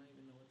mine is. I don't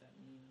even know what that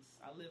means.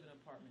 I live in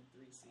apartment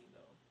 3C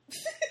though.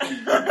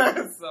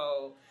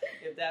 So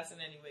if that's in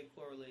any way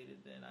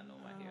correlated, then I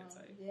know my hair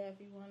type. Yeah, if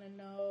you want to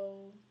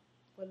know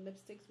what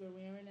lipsticks we're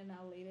wearing in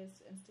our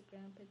latest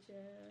Instagram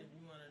picture. If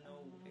you want to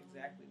know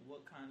exactly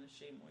what kind of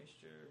Shea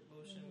Moisture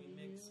lotion we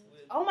mix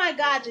with. Oh my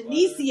God,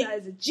 Genesia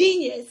is a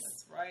genius.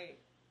 That's right.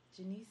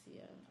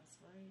 Genesia. That's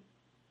right.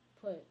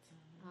 Put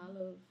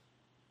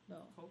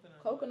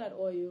coconut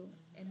oil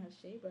in her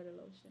shea butter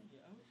lotion.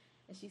 Yeah.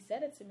 And she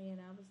said it to me, and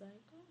I was like,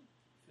 oh.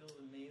 Feels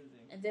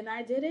amazing. And then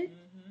I did it,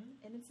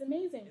 and it's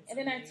amazing.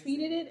 Then I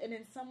tweeted it, and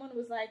then someone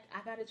was like,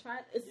 I gotta try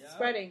it. It's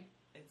spreading.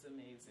 It's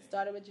amazing.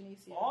 Started with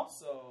Genesia.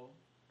 Also,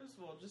 first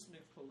of all, just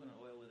mix coconut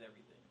oil with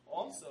everything.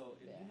 Also,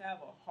 if you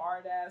have a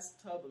hard-ass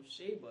tub of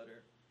shea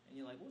butter, and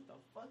you're like, what the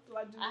fuck do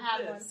I do with this? I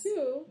have one,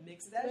 too.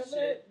 Mix that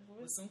shit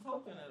with some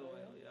coconut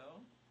oil,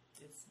 yo.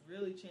 It's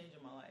really changing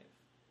my life.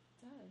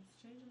 It does.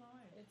 It's changing my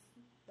life.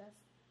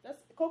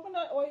 That's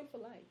coconut oil for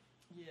life.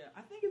 Yeah,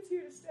 I think it's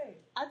here to stay.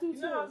 I do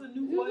too. Know, a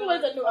new oil.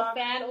 A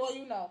fan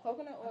oil,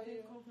 coconut oil. I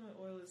think coconut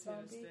oil is here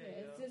to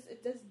stay.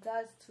 It just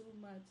does too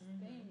much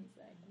things.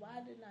 Like,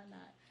 why did I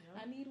not?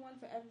 I need one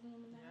for every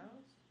woman in the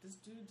house. This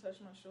dude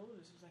touched my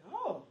shoulders. He was like,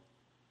 "Oh,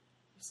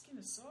 your skin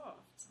is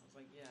soft." I was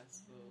like,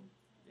 "Yes, boo.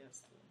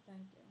 Yes, boo.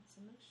 Thank you. It's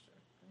a mixture.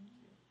 Thank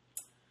you."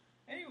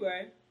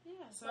 Anyway,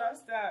 so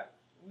that's that.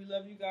 We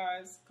love you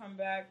guys. Come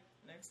back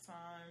next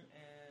time,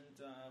 and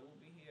we'll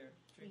be here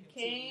drinking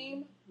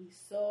tea. We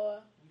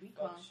saw, we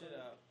fuck shit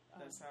up.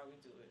 That's how we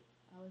do it.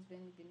 I was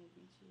Benny beat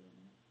you in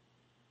it.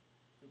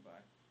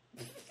 Goodbye.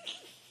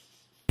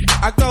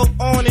 I go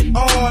on and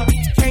on.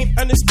 Can't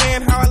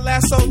understand how I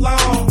last so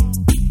long.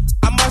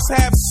 I must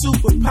have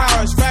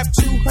superpowers. Rap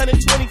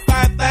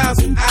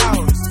 225,000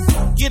 hours.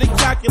 Get a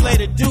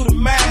calculator, do the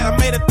math. I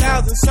made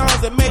 1,000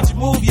 songs that made you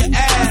move your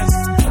ass.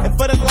 And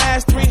for the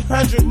last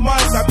 300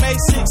 months, I made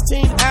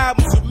 16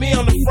 albums with me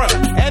on the front.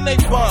 And they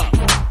bump.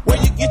 Where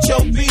you get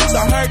your beats?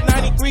 I heard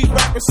 93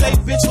 rappers say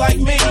bitch like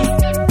me.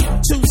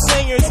 2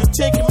 singers and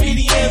 10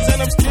 comedians.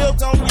 And I'm still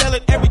gonna yell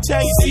it every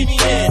time you see me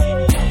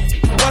in.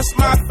 What's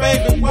my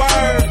favorite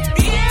word?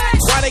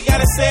 Why they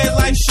gotta say it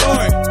like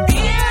short?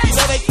 You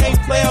know they can't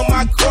play on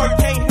my court.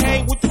 Can't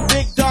hang with the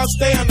big dogs,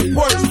 stay on the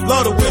porch.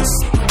 Blow the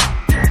whistle.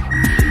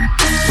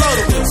 Blow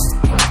the whistle.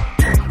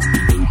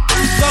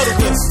 Blow the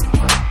whistle.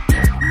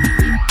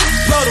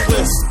 Blow the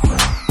whistle.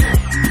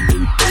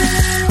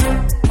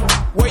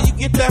 Where you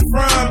get that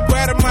from?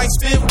 Grab a mic,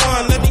 spit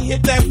one. Let me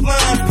hit that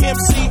plum. Pimp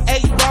C,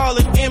 8 Ball,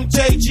 and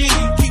MJG.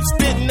 Keep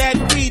spitting that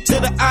P to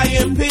the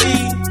IMP.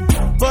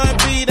 Bun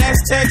B, that's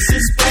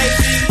Texas.